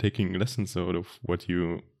said, like taking lessons out of what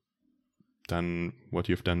you've done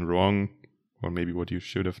wrong, or maybe what you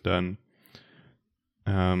should have done.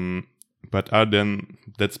 But then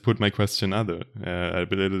let's put my question a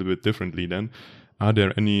little bit differently then. Are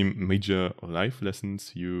there any major life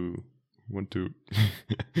lessons you want to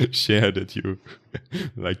share that you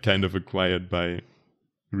like kind of acquired by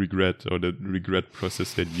regret, or the regret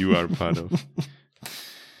process that you are part of?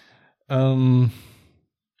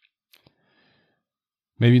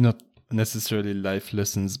 Maybe not necessarily life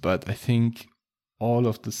lessons, but I think all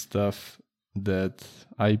of the stuff that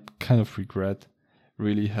I kind of regret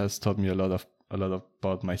really has taught me a lot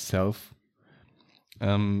about myself,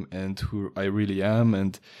 and who I really am,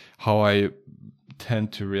 and how I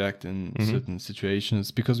tend to react in certain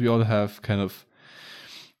situations, because we all have kind of,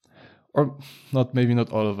 or maybe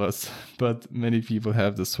not all of us, but many people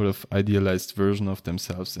have this sort of idealized version of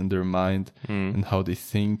themselves in their mind, and how they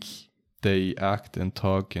think, they act and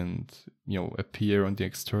talk and, appear on the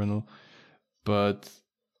external. But,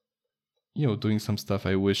 doing some stuff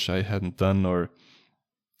I wish I hadn't done, or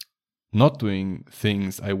not doing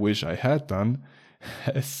things I wish I had done,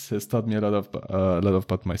 has taught me a lot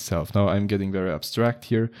about myself. Now I'm getting very abstract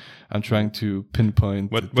here. I'm trying to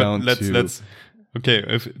pinpoint let's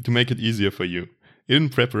okay, to make it easier for you. In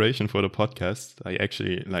preparation for the podcast, I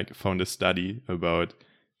actually found a study about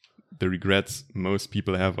the regrets most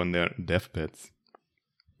people have on their deathbeds.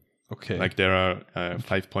 Okay. There are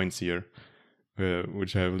 5 points here,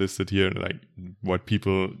 which I have listed here, what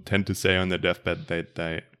people tend to say on their deathbed that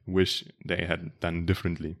they wish they had done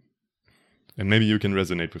differently. And maybe you can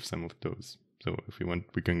resonate with some of those. So if you want,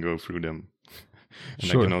 we can go through them. And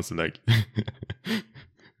sure. I can also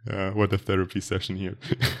what a therapy session here.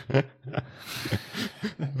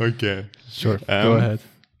 Okay. Sure. Go ahead.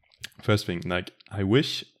 First thing, I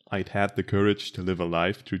wish I'd had the courage to live a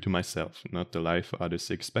life true to myself, not the life others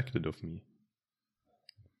expected of me.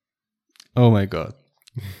 Oh my God.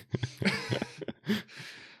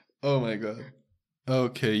 Oh my God.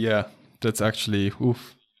 Okay, yeah. That's actually,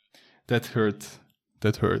 oof. That hurt.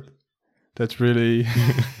 That really...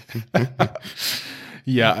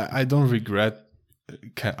 Yeah, I don't regret.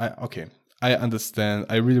 I understand.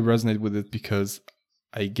 I really resonate with it because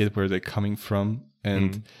I get where they're coming from.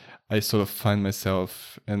 And I sort of find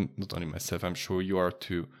myself, and not only myself, I'm sure you are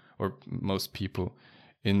too, or most people,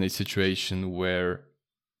 in a situation where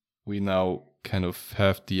we now kind of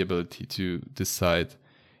have the ability to decide,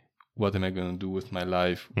 what am I going to do with my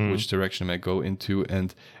life? Which direction am I go into?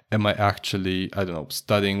 And am I actually,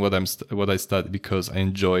 studying what I study because I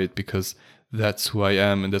enjoy it, because that's who I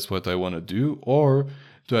am and that's what I want to do? Or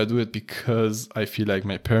do I do it because I feel like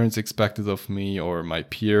my parents expect it of me, or my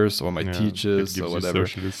peers, or my teachers, or whatever? You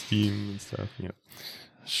social esteem and stuff. Yeah.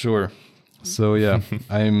 Sure. So yeah,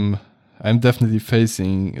 I'm definitely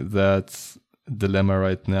facing that dilemma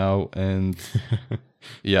right now, and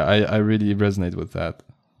yeah, I really resonate with that.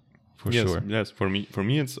 For sure. Yes. For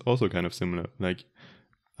me, it's also kind of similar.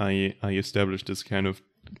 I established this kind of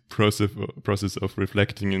process of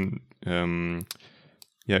reflecting and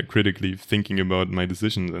critically thinking about my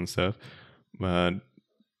decisions and stuff. But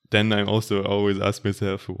then I also always ask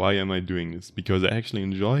myself, why am I doing this? Because I actually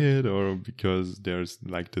enjoy it, or because there's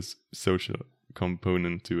this social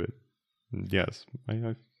component to it? Yes,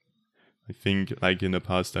 I think in the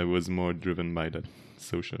past I was more driven by that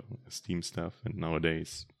social esteem stuff, and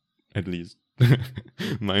nowadays, at least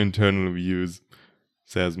my internal views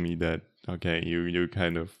says me that, okay, you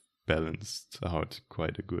kind of balanced out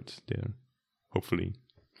quite a good there, hopefully.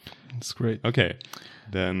 That's great. Okay,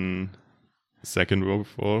 then second of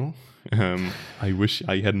all, I wish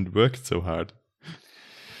I hadn't worked so hard.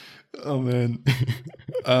 Oh man.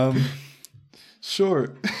 um,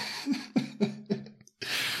 sure.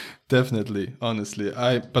 Definitely, honestly,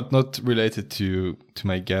 but not related to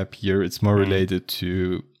my gap year. It's more related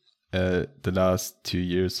to the last 2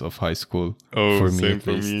 years of high school. Oh, for me, same at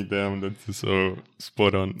for least. me. Damn, that's so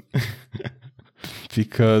spot on.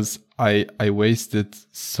 Because I wasted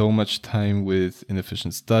so much time with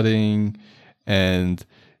inefficient studying, and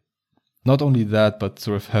not only that, but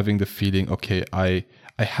sort of having the feeling, okay, I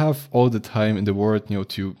have all the time in the world,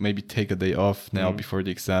 to maybe take a day off now before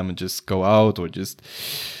the exam and just go out, or just,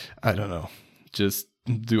 I don't know, just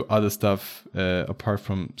do other stuff apart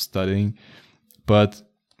from studying. But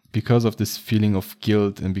because of this feeling of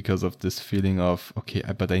guilt, and because of this feeling of, okay,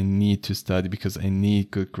 but I need to study because I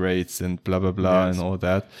need good grades and blah, blah, blah, Yes. and all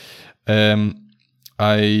that,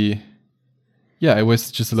 I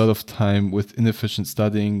wasted just a lot of time with inefficient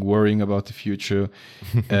studying, worrying about the future.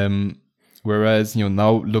 Whereas,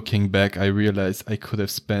 now looking back, I realize I could have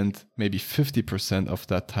spent maybe 50% of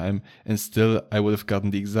that time, and still I would have gotten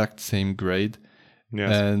the exact same grade. Yes.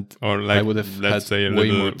 And Or like, I would have let's had say a way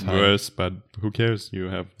little more time. worse, but who cares? You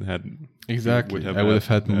have had Exactly. you I would have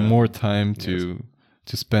had more time yes.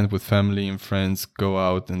 to spend with family and friends, go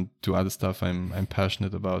out and do other stuff I'm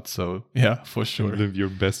passionate about. So yeah, for sure. Live your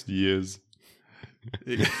best years.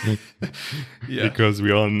 Yeah. Because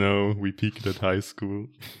we all know we peaked at high school.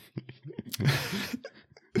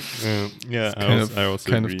 Yeah, I also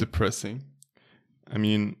kind agree. of depressing. I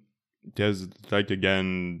mean, there's like,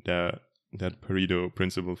 again, that Pareto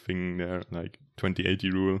principle thing there, like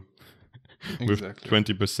 20-80 rule. Exactly. With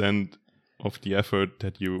 20% of the effort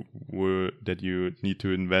that you need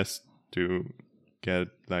to invest to get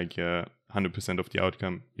like 100% of the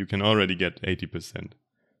outcome, you can already get 80%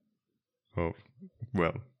 of,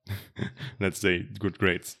 well, let's say good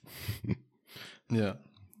grades. Yeah.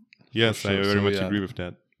 Yes, sure. I very much yeah. agree with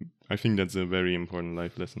that. I think that's a very important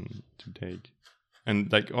life lesson to take. And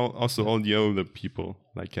like also all the older people,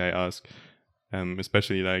 like I ask,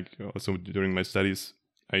 especially like also during my studies,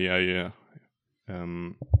 I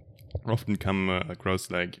often come across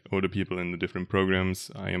like older people in the different programs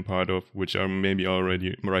I am part of, which are maybe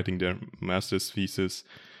already writing their master's thesis,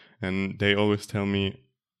 and they always tell me,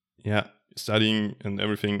 yeah, studying and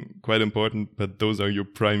everything quite important, but those are your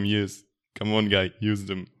prime years. Come on, guy, use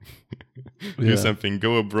them. Do something.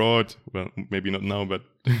 Go abroad. Well, maybe not now, but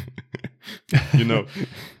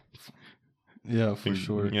Yeah, for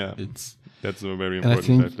sure. Yeah, that's a very And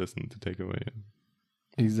important life lesson to take away.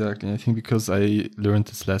 Exactly. I think because I learned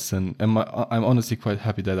this lesson, and I'm honestly quite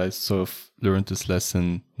happy that I sort of learned this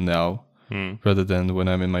lesson now, rather than when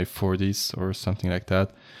I'm in my 40s or something like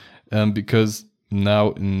that. Because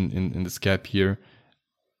now in this gap year,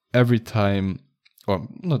 every time, or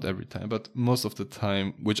not every time, but most of the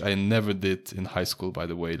time, which I never did in high school, by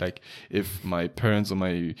the way, like if my parents or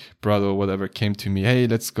my brother or whatever came to me, hey,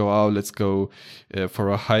 let's go out, let's go for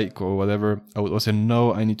a hike or whatever, I would also say,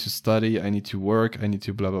 no, I need to study, I need to work, I need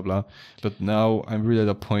to blah, blah, blah. But now I'm really at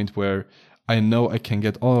a point where I know I can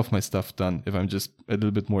get all of my stuff done if I'm just a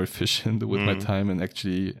little bit more efficient with my time and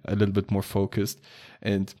actually a little bit more focused.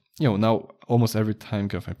 And now almost every time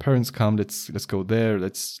if my parents come, let's go there,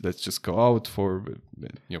 let's just go out for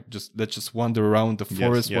let's just wander around the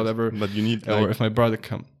forest, whatever. But you need, or if my brother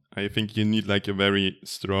come, I think you need like a very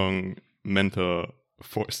strong mental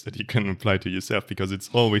force that you can apply to yourself, because it's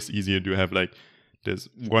always easier to have like this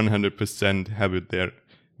 100% habit there.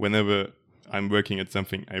 Whenever I'm working at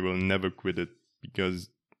something, I will never quit it, because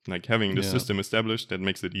like having the system established, that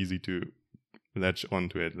makes it easy to latch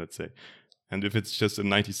onto it, let's say. And if it's just a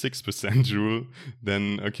 96% rule,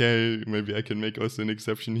 then okay, maybe I can make also an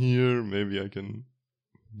exception here. Maybe I can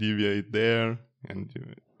deviate there.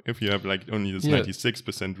 And if you have like only this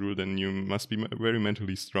 96% rule, then you must be very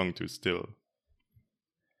mentally strong to still.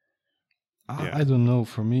 I don't know.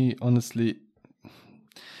 For me, honestly,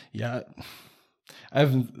 I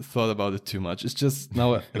haven't thought about it too much. It's just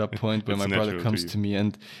now at a point where my brother comes to me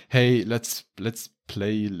and, hey, let's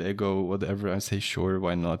play Lego, whatever. I say, sure,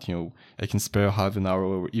 why not? I can spare half an hour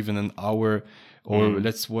or even an hour, or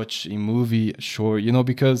let's watch a movie, sure.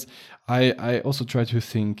 Because I also try to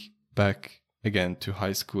think back again to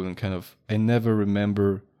high school, and kind of, I never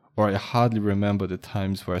remember, or I hardly remember the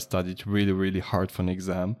times where I studied really, really hard for an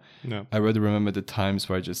exam. No. I rather remember the times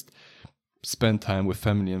where I just spend time with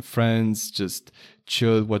family and friends, just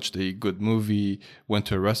chilled, watched a good movie, went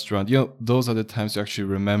to a restaurant. Those are the times you actually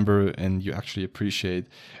remember and you actually appreciate.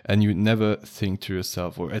 And you never think to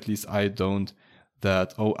yourself, or at least I don't,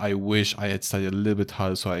 that, oh, I wish I had studied a little bit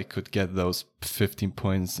harder so I could get those 15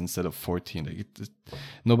 points instead of 14. Like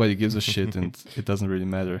nobody gives a shit, and it doesn't really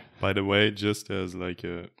matter. By the way, just as like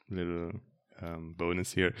a little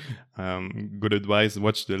bonus here, good advice,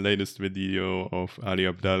 watch the latest video of Ali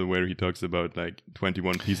Abdaal where he talks about like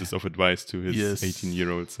 21 pieces of advice to his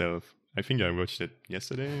 18-year-old self. I think I watched it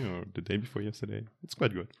yesterday or the day before yesterday. It's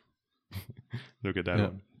quite good. Look at that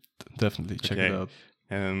one. Definitely check it out.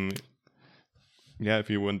 Yeah,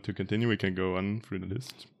 if you want to continue, we can go on through the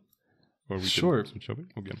list. Or we can switch topic.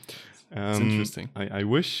 Okay. It's interesting. I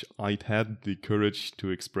wish I'd had the courage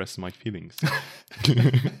to express my feelings.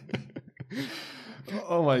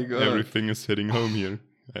 Oh my god. Everything is hitting home here,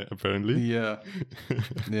 apparently. Yeah.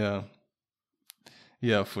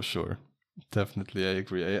 Yeah, for sure. Definitely, I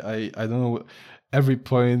agree. I don't know, every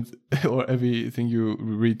point or everything you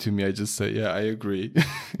read to me, I just say, yeah, I agree.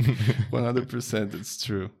 100%, it's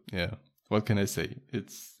true. Yeah. What can I say?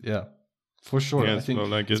 It's, yeah, for sure. Yes, I think,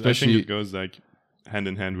 I think it goes like hand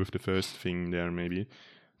in hand with the first thing there, maybe.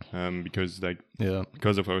 Because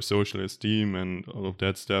because of our social esteem and all of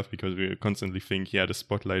that stuff, because we constantly think, the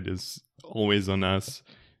spotlight is always on us,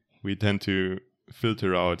 we tend to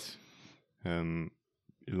filter out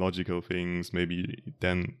illogical things, maybe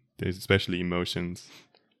then there's especially emotions.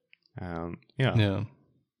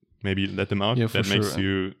 Maybe let them out. That makes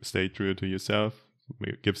you stay true to yourself.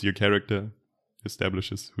 It gives you character,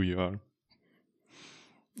 establishes who you are.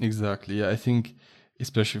 Exactly. Yeah, I think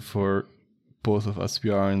especially for both of us, we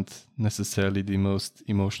aren't necessarily the most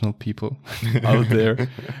emotional people out there.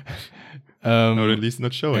 Or at least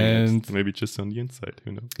not showing it. Maybe just on the inside,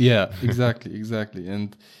 who knows? Yeah, exactly.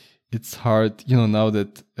 And it's hard, now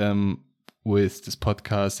that with this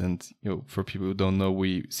podcast, and for people who don't know,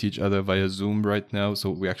 we see each other via Zoom right now, so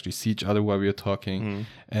we actually see each other while we are talking.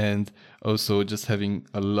 And also just having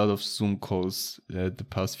a lot of Zoom calls the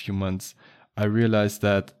past few months, I realized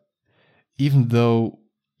that even though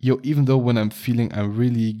when I'm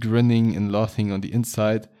really grinning and laughing on the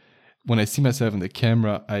inside, when I see myself in the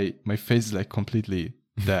camera, my face is like completely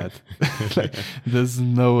dead. Like there's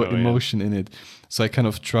no emotion in it. So I kind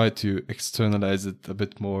of try to externalize it a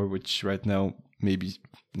bit more, which right now maybe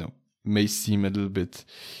may seem a little bit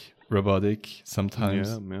robotic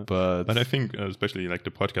sometimes. But I think especially like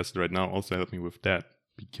the podcast right now also helped me with that,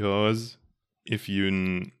 because if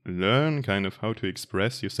you learn kind of how to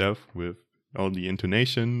express yourself with all the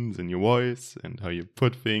intonations in your voice and how you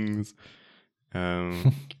put things,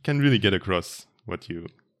 can really get across what you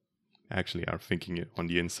actually are thinking on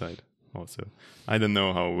the inside also. I don't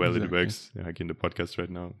know how well it works like in the podcast right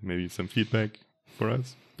now. Maybe some feedback for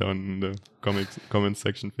us down in the comment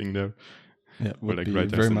section thing there. Yeah, would be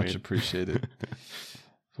very much appreciated.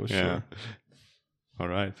 For sure. All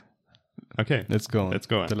right. Okay. Let's go on.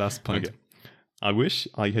 The last point. Okay. I wish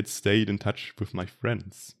I had stayed in touch with my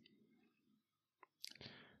friends.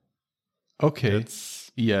 Okay.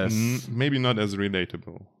 Yes. Maybe not as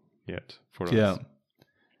relatable yet for us.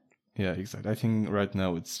 Yeah, exactly. I think right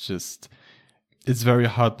now it's very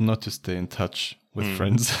hard not to stay in touch with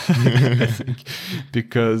friends. I think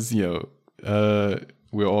because,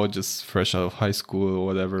 we're all just fresh out of high school or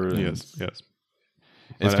whatever. Yes.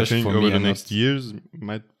 But I think over the next years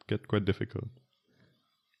might get quite difficult.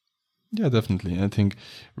 Yeah, definitely. I think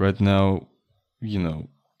right now,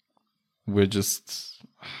 we're just,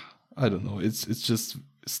 I don't know. It's just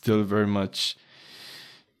still very much,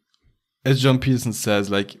 as John Peterson says,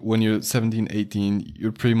 like when you're 17, 18,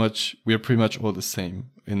 we're pretty much all the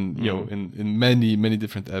same in in many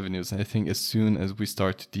different avenues. And I think as soon as we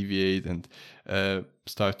start to deviate and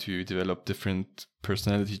start to develop different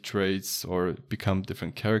personality traits or become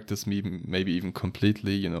different characters, maybe even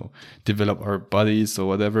completely, develop our bodies or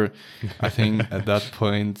whatever, I think at that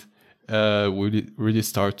point we really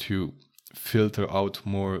start to filter out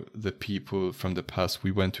more the people from the past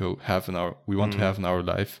we want to have in our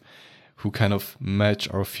life, who kind of match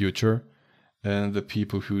our future, and the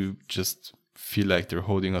people who just feel like they're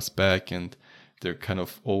holding us back and they're kind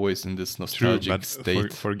of always in this nostalgic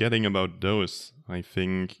state. Forgetting about those, I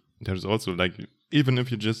think there's also like, even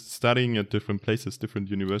if you're just studying at different places,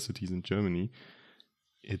 different universities in Germany,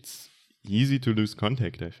 it's easy to lose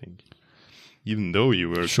contact, I think, even though you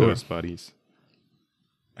were close buddies.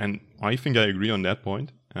 And I think I agree on that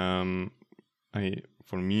point. I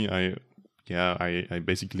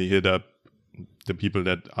basically hit up the people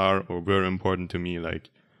that are or were important to me like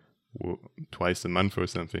twice a month or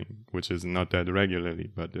something, which is not that regularly,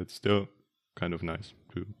 but it's still kind of nice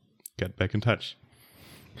to get back in touch.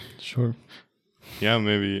 Sure. Yeah,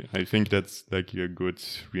 maybe. I think that's like a good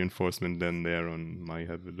reinforcement then there on my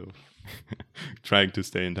habit of trying to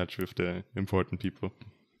stay in touch with the important people.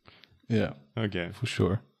 Yeah, Okay. for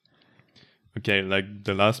sure. Okay, like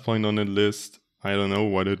the last point on the list, I don't know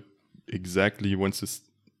what it exactly wants to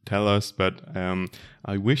tell us, but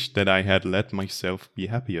I wish that I had let myself be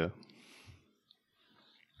happier.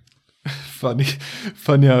 Funny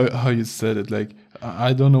how you said it. Like,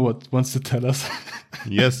 I don't know what wants to tell us.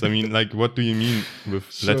 Yes, I mean, like, what do you mean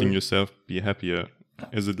with Sure. letting yourself be happier?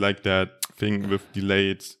 Is it like that thing with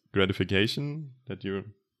delayed gratification that you're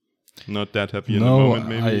not that happy in the No, moment,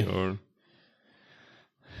 maybe? Or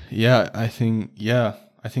Yeah, I think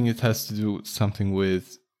it has to do something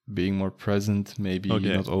with being more present, maybe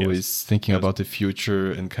Okay, not always yes. thinking Yes. about the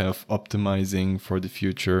future and kind of optimizing for the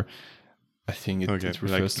future. I think it like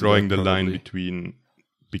refers to drawing that the line probably. between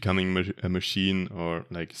becoming a machine or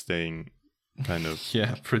like staying kind of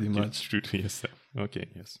Yeah, pretty much. true to yourself. Okay,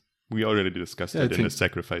 yes. We already discussed Yeah, I that in the think-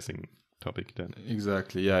 sacrificing topic then.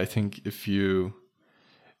 Exactly. Yeah, I think if you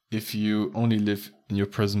only live in your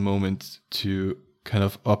present moment to kind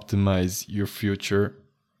of optimize your future,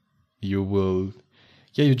 you will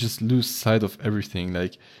you just lose sight of everything.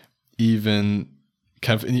 Like, even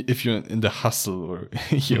kind of if you're in the hustle, or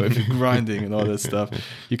if you're grinding and all that stuff,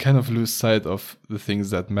 you kind of lose sight of the things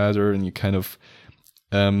that matter, and you kind of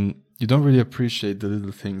you don't really appreciate the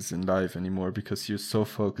little things in life anymore, because you're so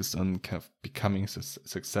focused on kind of becoming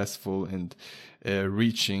successful and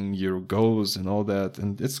reaching your goals and all that.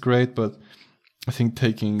 And it's great, but I think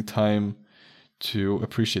taking time to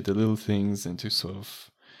appreciate the little things and to sort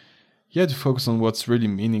of to focus on what's really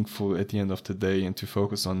meaningful at the end of the day, and to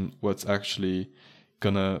focus on what's actually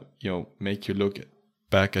gonna make you look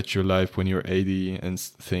back at your life when you're 80 and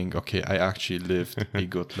think, okay, I actually lived a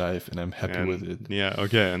good life and I'm happy with it. Yeah,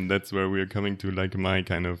 okay, and that's where we're coming to like my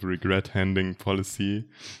kind of regret handing policy,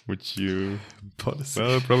 which you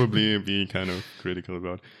well probably be kind of critical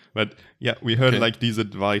about. But yeah, we heard like these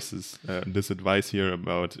advices, this advice here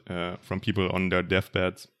about from people on their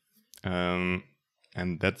deathbeds,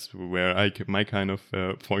 and that's where my kind of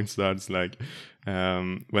point starts. Like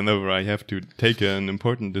whenever I have to take an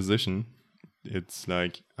important decision, it's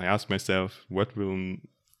like I ask myself, when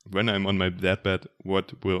I'm on my deathbed,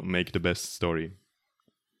 what will make the best story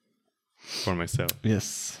for myself?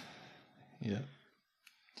 Yes. Yeah.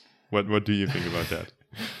 What do you think about that?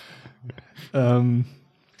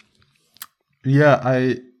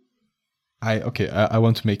 I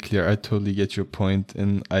want to make clear, I totally get your point,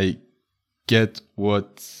 and I get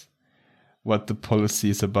what the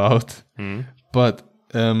policy is about. But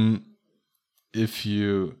if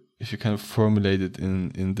you kind of formulate it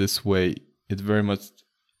in this way, it very much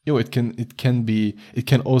it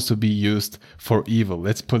can also be used for evil.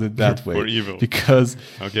 Let's put it that way. For evil. Because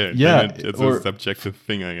it's a subjective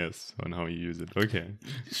thing, I guess, on how you use it. Okay.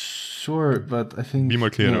 Sure, but I think be more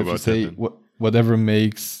clear about if you say that. Whatever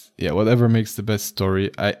makes the best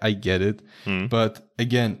story, I get it. But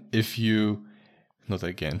again, not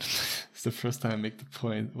again. It's the first time I make the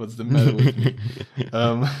point. What's the matter with me?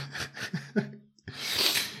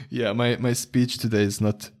 My speech today is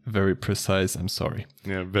not very precise. I'm sorry.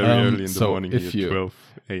 Yeah, very early in the morning if here, 12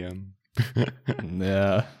 a.m.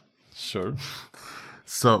 Yeah, sure.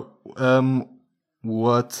 So,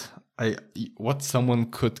 what someone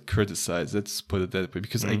could criticize, let's put it that way,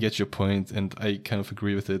 because I get your point and I kind of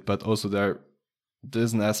agree with it, but also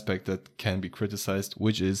there's an aspect that can be criticized,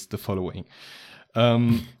 which is the following.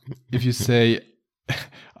 If you say,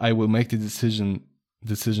 I will make the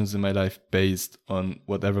decisions in my life based on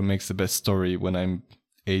whatever makes the best story when I'm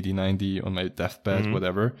 80, 90, on my deathbed,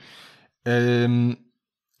 whatever,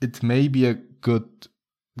 it may be a good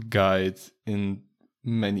guide in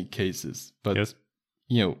many cases, but yes.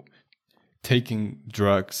 Taking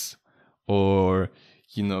drugs or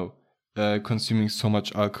consuming so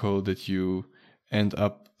much alcohol that you end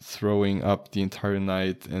up throwing up the entire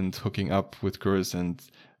night and hooking up with girls and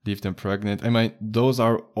leave them pregnant. I mean, those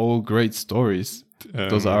are all great stories.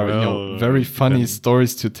 Those are very funny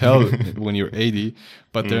stories to tell when you're 80,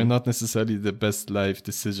 but they're not necessarily the best life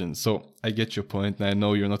decisions. So I get your point, and I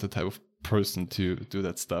know you're not the type of person to do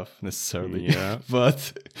that stuff necessarily. Yeah.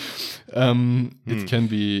 But it can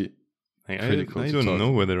be critical. I don't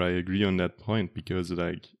know whether I agree on that point, because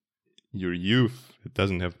like your youth, it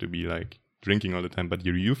doesn't have to be like drinking all the time, but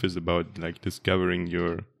your youth is about like discovering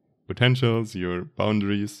your potentials, your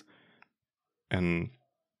boundaries. And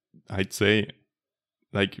I'd say,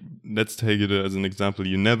 like, let's take it as an example.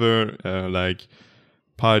 You never like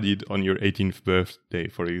partied on your 18th birthday,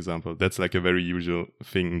 for example. That's like a very usual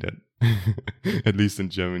thing that at least in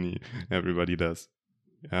Germany everybody does.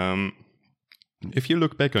 if you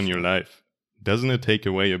look back on your life, doesn't it take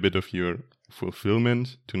away a bit of your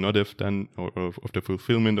fulfillment to not have done, or of the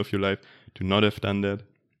fulfillment of your life to not have done that?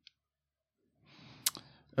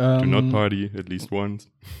 To not party at least once?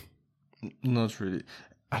 Not really.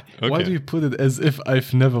 Okay. Why do you put it as if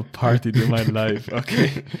I've never partied in my life?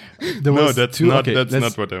 Okay. That's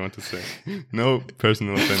not what I want to say. No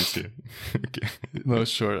personal offense here. Okay. No,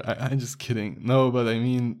 sure. I'm just kidding. No, but I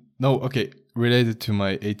mean, no, okay. Related to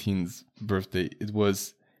my 18th birthday, it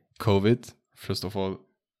was COVID, first of all.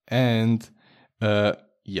 And I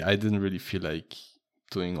didn't really feel like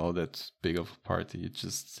doing all that big of a party. It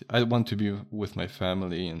just, I want to be with my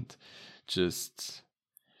family and just...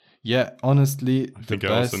 Yeah, honestly, I think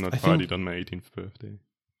I also not partied on my 18th birthday.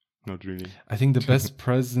 Not really. I think the best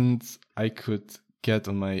present I could get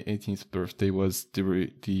on my 18th birthday was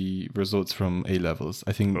the results from A levels.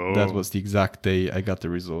 I think that was the exact day I got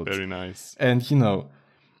the results. Very nice. And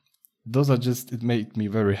those are just, it made me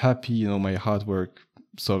very happy. My hard work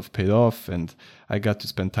sort of paid off, and I got to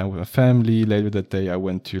spend time with my family. Later that day, I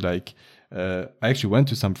went to I actually went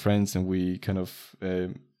to some friends, and we kind of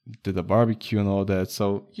did a barbecue and all that.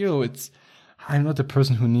 So, I'm not a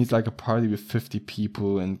person who needs like a party with 50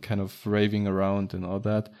 people and kind of raving around and all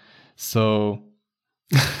that. So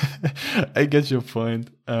I get your point.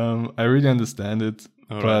 I really understand it.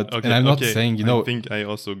 Right. Okay. And I'm not saying, I think I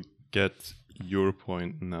also get your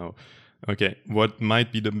point now. Okay. What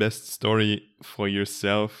might be the best story for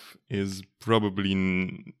yourself is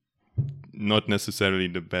probably not necessarily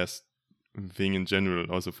the best thing in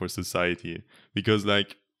general, also for society, because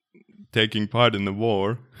taking part in the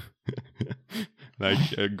war,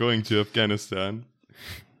 going to Afghanistan,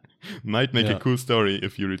 might make a cool story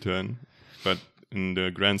if you return, but in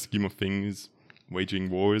the grand scheme of things, waging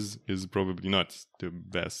wars is probably not the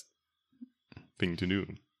best thing to do.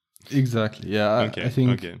 Exactly. Yeah. I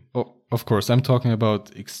think. Okay. Of course, I'm talking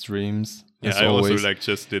about extremes. Yeah, I always. Also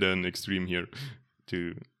just did an extreme here,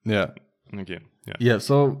 too. Yeah. Okay. Yeah. Yeah.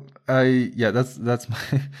 So that's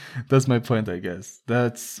my point. I guess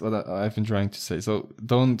that's what I've been trying to say. So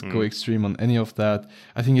don't go extreme on any of that.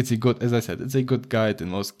 I think it's as I said, it's a good guide in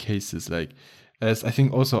most cases. As I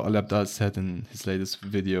think also Al Abdal said in his latest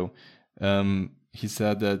video, he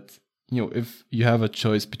said that if you have a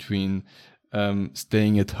choice between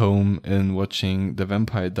staying at home and watching The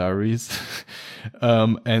Vampire Diaries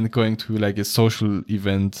and going to a social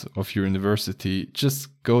event of your university, just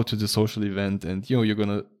go to the social event, and you're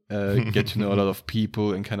gonna get to know a lot of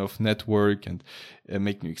people and kind of network and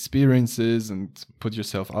make new experiences and put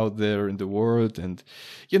yourself out there in the world. And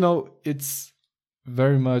it's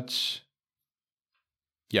very much,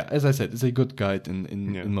 as I said, it's a good guide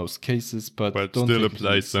in most cases, but don't still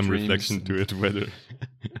apply some reflection to it, whether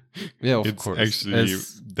of course it's actually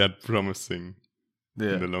that promising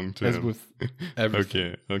in the long term. As with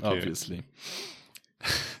everything, okay. Obviously.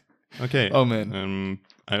 Okay. Oh man.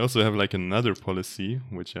 I also have another policy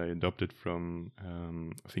which I adopted from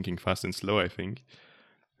Thinking Fast and Slow. I think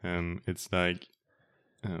it's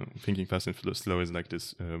Thinking Fast and Slow is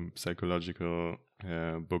this psychological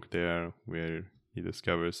book there where he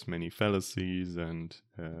discovers many fallacies and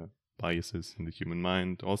biases in the human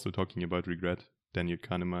mind. Also talking about regret, Daniel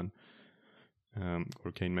Kahneman,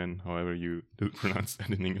 or Kahneman, however you do pronounce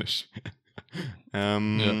that in English.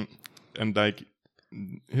 And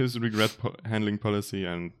his regret handling policy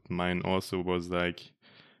and mine also was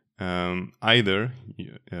either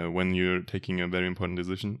when you're taking a very important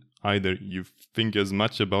decision, either you think as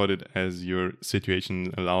much about it as your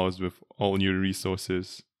situation allows with all your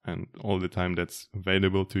resources and all the time that's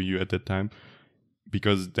available to you at that time,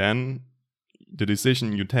 because then the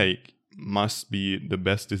decision you take must be the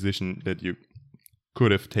best decision that you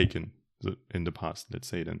could have taken in the past, let's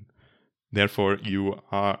say then. Therefore,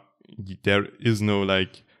 there is no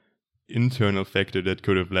internal factor that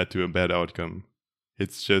could have led to a bad outcome.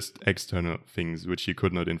 It's just external things which you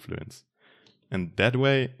could not influence. And that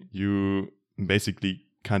way, you basically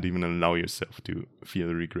can't even allow yourself to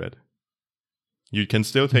feel regret. You can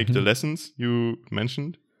still take the lessons you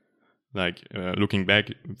mentioned. Looking back,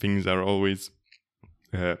 things are always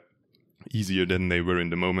easier than they were in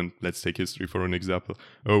the moment. Let's take history for an example.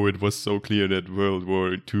 Oh, it was so clear that World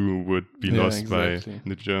War II would be lost by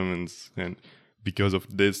the Germans, and because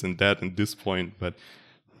of this and that and this point. But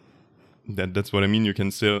that's what I mean. You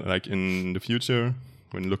can still, in the future,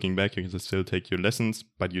 when looking back, you can still take your lessons,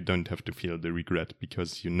 but you don't have to feel the regret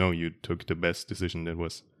because you took the best decision that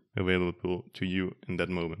was available to you in that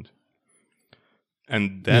moment.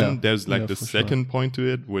 And then there's the second point to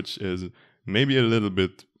it, which is maybe a little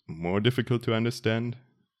bit more difficult to understand,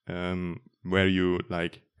 where you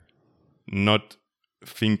not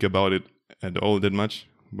think about it at all that much,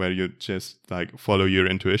 where you just like follow your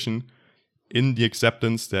intuition in the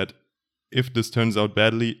acceptance that if this turns out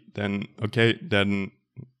badly, then okay, then,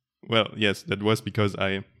 well, yes, that was because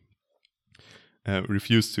I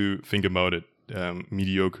refused to think about it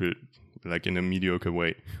mediocre, like in a mediocre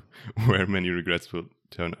way, where many regrets will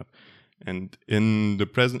turn up. And in the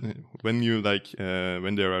present, when you like,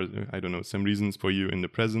 when there are, I don't know, some reasons for you in the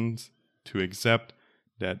present to accept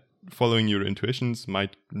that following your intuitions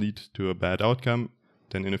might lead to a bad outcome,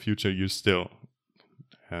 then in the future you still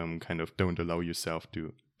kind of don't allow yourself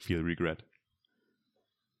to feel regret.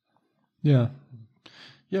 Yeah,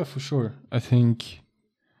 for sure. I think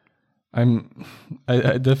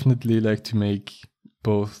I definitely like to make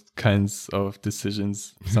both kinds of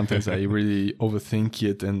decisions. Sometimes I really overthink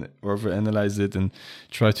it and overanalyze it and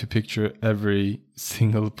try to picture every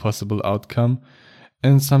single possible outcome.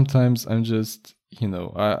 And sometimes I'm just,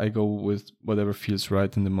 I go with whatever feels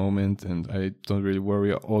right in the moment, and I don't really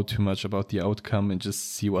worry all too much about the outcome and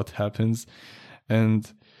just see what happens.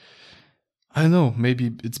 And I don't know,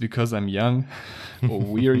 maybe it's because I'm young or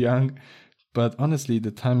we're young, but honestly, the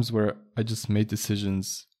times where I just made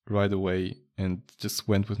decisions right away and just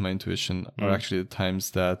went with my intuition are actually the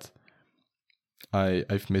times that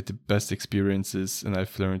I've made the best experiences and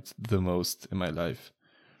I've learned the most in my life.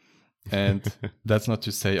 And that's not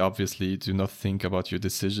to say, obviously, do not think about your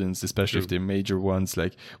decisions, especially if they're major ones.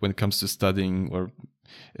 Like when it comes to studying or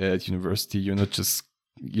at university, you're not just,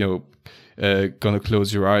 gonna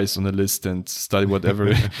close your eyes on a list and study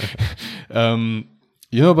whatever.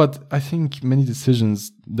 But I think many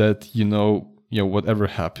decisions that, whatever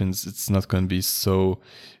happens, it's not going to be so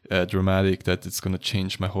dramatic that it's going to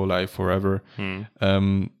change my whole life forever.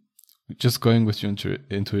 Just going with your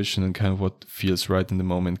intuition and kind of what feels right in the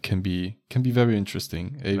moment can be very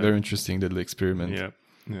interesting. Very interesting little experiment.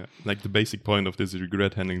 Yeah. Like the basic point of this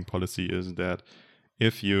regret handling policy is that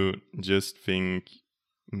if you just think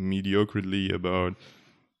mediocrely about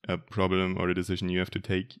a problem or a decision you have to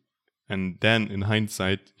take, and then in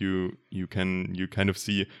hindsight you kind of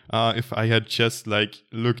see, if I had just like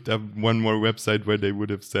looked up one more website where they would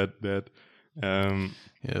have said that,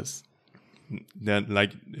 yes, that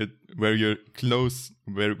like where you're close,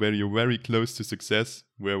 where you're very close to success,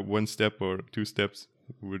 where one step or two steps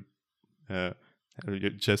would you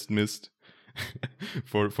just missed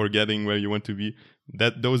for getting where you want to be.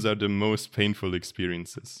 That those are the most painful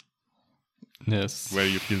experiences. Yes, where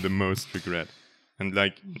you feel the most regret. And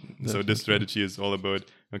like, definitely. So this strategy is all about,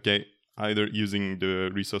 okay, either using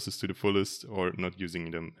the resources to the fullest or not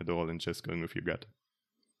using them at all and just going with your gut.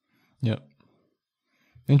 Yeah.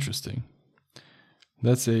 Interesting.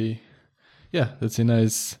 That's a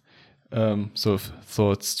nice sort of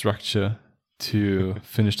thought structure to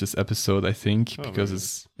finish this episode, I think, because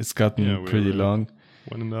it's gotten pretty long.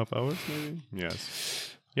 1.5 hours, maybe?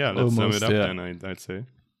 Yes. Yeah, let's sum it up then, I'd say.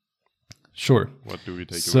 Sure. What do we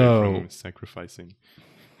take away from sacrificing?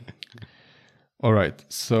 All right.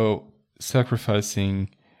 So sacrificing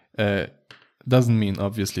doesn't mean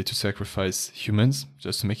obviously to sacrifice humans,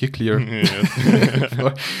 just to make it clear.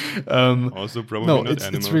 Also probably not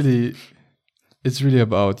animals. It's really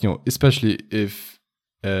about, especially if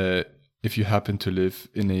you happen to live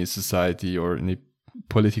in a society or in a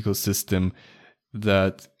political system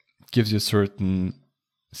that gives you certain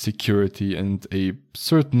security and a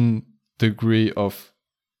certain degree of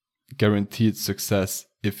guaranteed success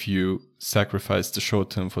if you sacrifice the short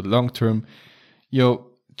term for the long term,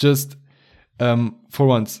 just for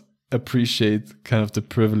once appreciate kind of the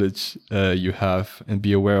privilege you have and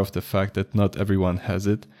be aware of the fact that not everyone has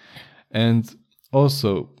it. And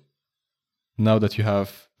also, now that you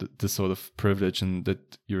have this sort of privilege and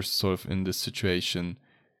that you're sort of in this situation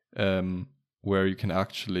where you can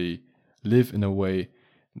actually live in a way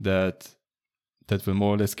that will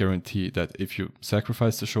more or less guarantee that if you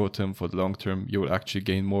sacrifice the short term for the long term, you will actually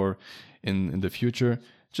gain more in the future.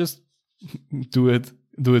 Just do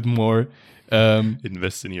it more.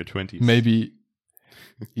 Invest in your 20s.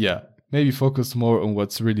 Maybe focus more on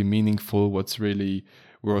what's really meaningful, what's really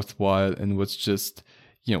worthwhile, and what's just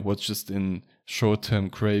in short-term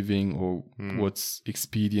craving or what's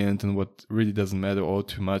expedient and what really doesn't matter all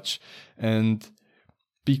too much. And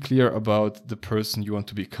be clear about the person you want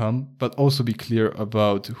to become, but also be clear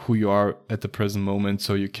about who you are at the present moment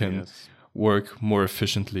so you can work more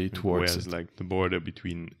efficiently towards it. Like the border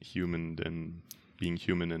between human and being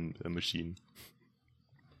human and a machine.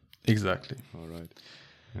 Exactly. All right.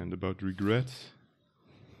 And about regret,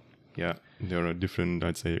 there are different,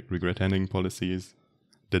 I'd say, regret handling policies.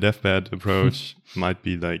 The deathbed approach might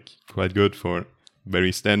be like quite good for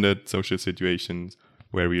very standard social situations,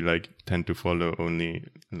 where we like tend to follow only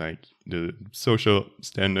like the social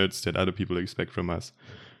standards that other people expect from us.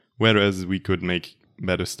 Whereas we could make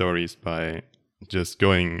better stories by just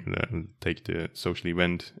going, take the social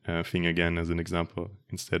event thing again as an example,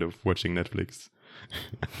 instead of watching Netflix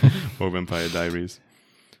or Vampire Diaries.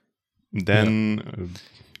 Then,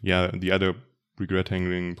 the other regret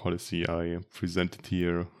handling policy I presented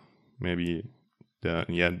here, maybe the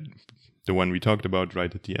one we talked about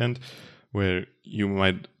right at the end, where you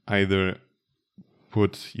might either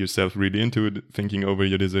put yourself really into it, thinking over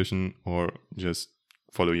your decision, or just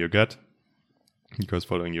follow your gut, because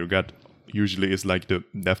following your gut usually is like the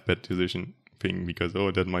deathbed decision thing, because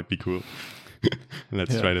that might be cool.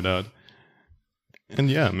 Let's try it out. And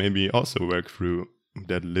maybe also work through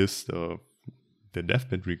that list of the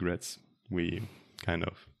deathbed regrets we kind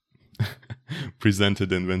of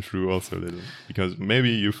presented and went through also a little, because maybe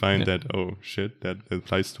you find that, oh shit, that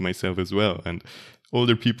applies to myself as well. And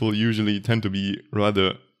older people usually tend to be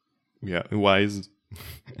rather wise,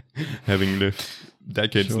 having lived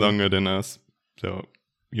decades longer than us, so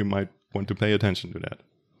you might want to pay attention to that.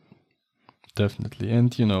 Definitely.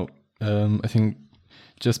 And I think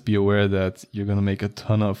just be aware that you're going to make a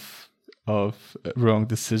ton of wrong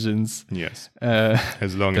decisions. Yes.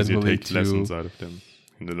 As long as you take lessons out of them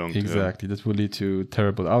in the long term. Exactly. That will lead to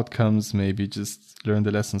terrible outcomes. Maybe just learn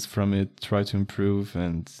the lessons from it, try to improve,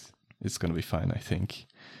 and it's going to be fine, I think.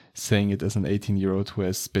 Saying it as an 18-year-old who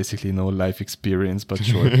has basically no life experience, but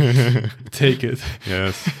sure, take it.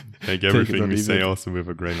 Yes. Take everything we say also with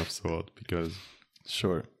a grain of salt, because...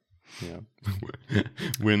 Sure. Yeah.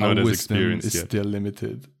 We're not as experienced yet. Still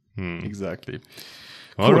limited. Exactly.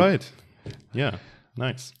 All right. Yeah.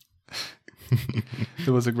 Nice. It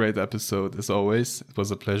was a great episode, as always. It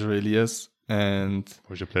was a pleasure, Elias. And it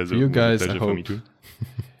was a pleasure. For you guys, for me too.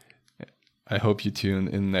 I hope you tune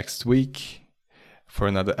in next week for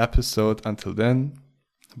another episode. Until then,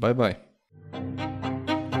 bye-bye.